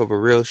have proof of a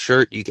real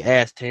shirt. You can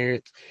ask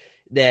Terrence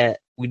that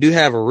we do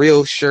have a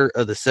real shirt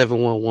of the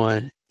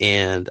 711,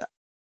 and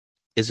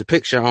it's a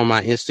picture on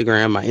my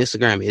Instagram. My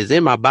Instagram is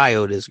in my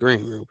bio, this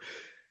Green Room.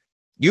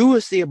 You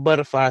will see a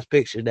butterfly's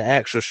picture, the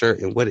actual shirt,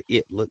 and what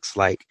it looks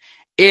like.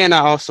 And I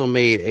also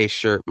made a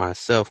shirt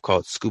myself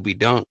called Scooby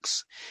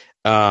Dunks.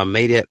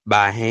 Made it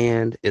by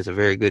hand. It's a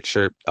very good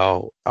shirt.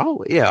 All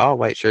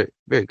white shirt.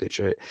 Very good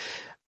shirt.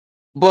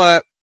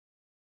 But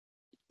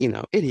it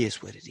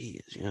is what it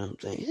is. You know what I'm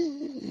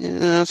saying? You know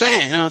what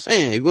I'm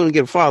saying? If you want to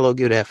give a follow,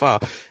 give that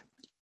follow.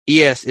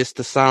 Yes, it's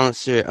the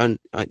silencer.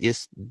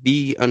 It's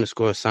the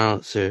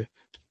 _silencer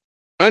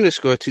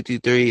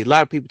 _223. A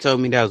lot of people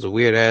told me that was a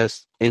weird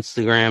ass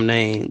Instagram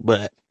name,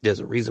 but there's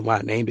a reason why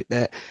I named it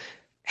that.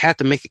 Have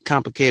to make it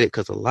complicated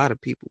because a lot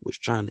of people was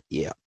trying to,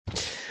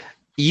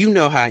 you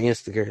know how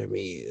Instagram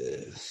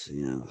is,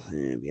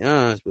 to be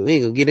honest, but we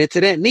ain't gonna get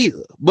into that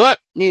neither. But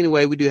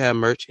anyway, we do have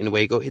merch.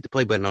 Anyway, go hit the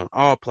play button on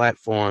all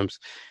platforms.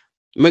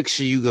 Make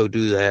sure you go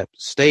do that.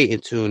 Stay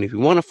in tune. If you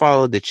want to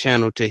follow the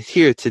channel to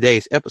hear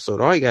today's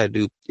episode, all you gotta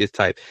do is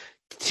type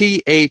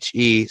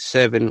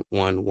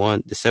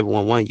THE711, the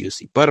 711. You'll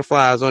see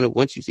butterflies on it.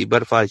 Once you see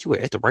butterflies, you are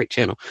at the right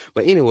channel.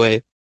 But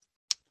anyway,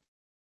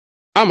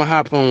 I'm gonna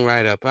hop on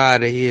right up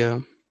out of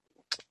here.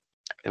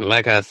 And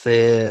like I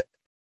said,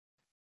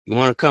 you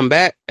want to come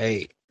back?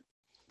 Hey,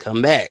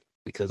 come back,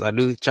 because I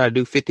do try to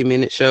do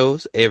 50-minute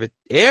shows every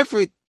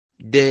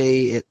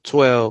day at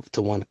 12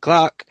 to 1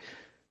 o'clock.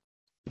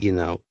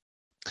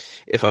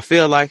 If I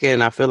feel like it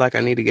and I feel like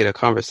I need to get a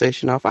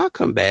conversation off, I'll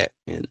come back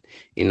and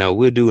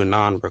we'll do a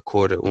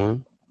non-recorded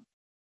one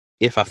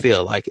if I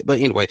feel like it. But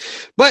anyway,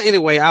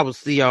 I will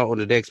see y'all on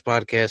the next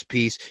podcast.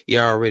 Peace.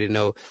 Y'all already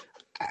know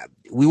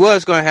we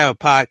was going to have a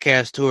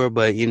podcast tour,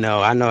 but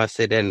I know I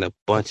said that in a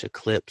bunch of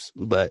clips,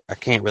 but I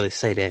can't really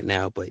say that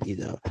now. But we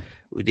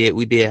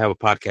did have a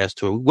podcast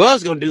tour. We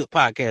was going to do a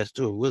podcast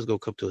tour. We was going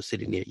to come to a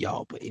city near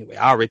y'all. But anyway,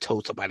 I already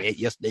told somebody that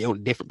yesterday on a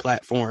different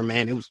platform,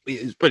 man. It was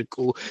pretty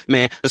cool,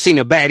 man. I seen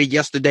a baddie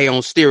yesterday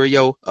on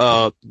Stereo,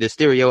 the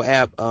Stereo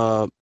app,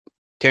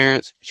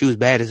 Terrence. She was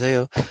bad as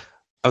hell.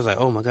 I was like,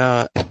 oh my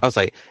God. I was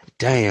like,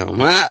 damn.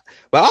 But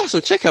also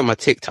check out my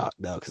TikTok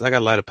though, because I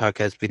got a lot of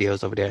podcast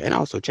videos over there. And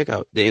also check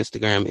out the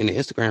Instagram and the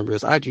Instagram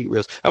Reels, IG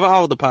Reels of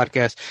all the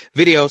podcast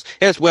videos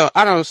as well.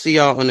 I don't see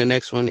y'all on the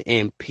next one.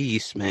 And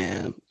peace,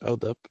 man.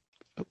 Hold up.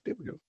 Oh, there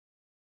we go.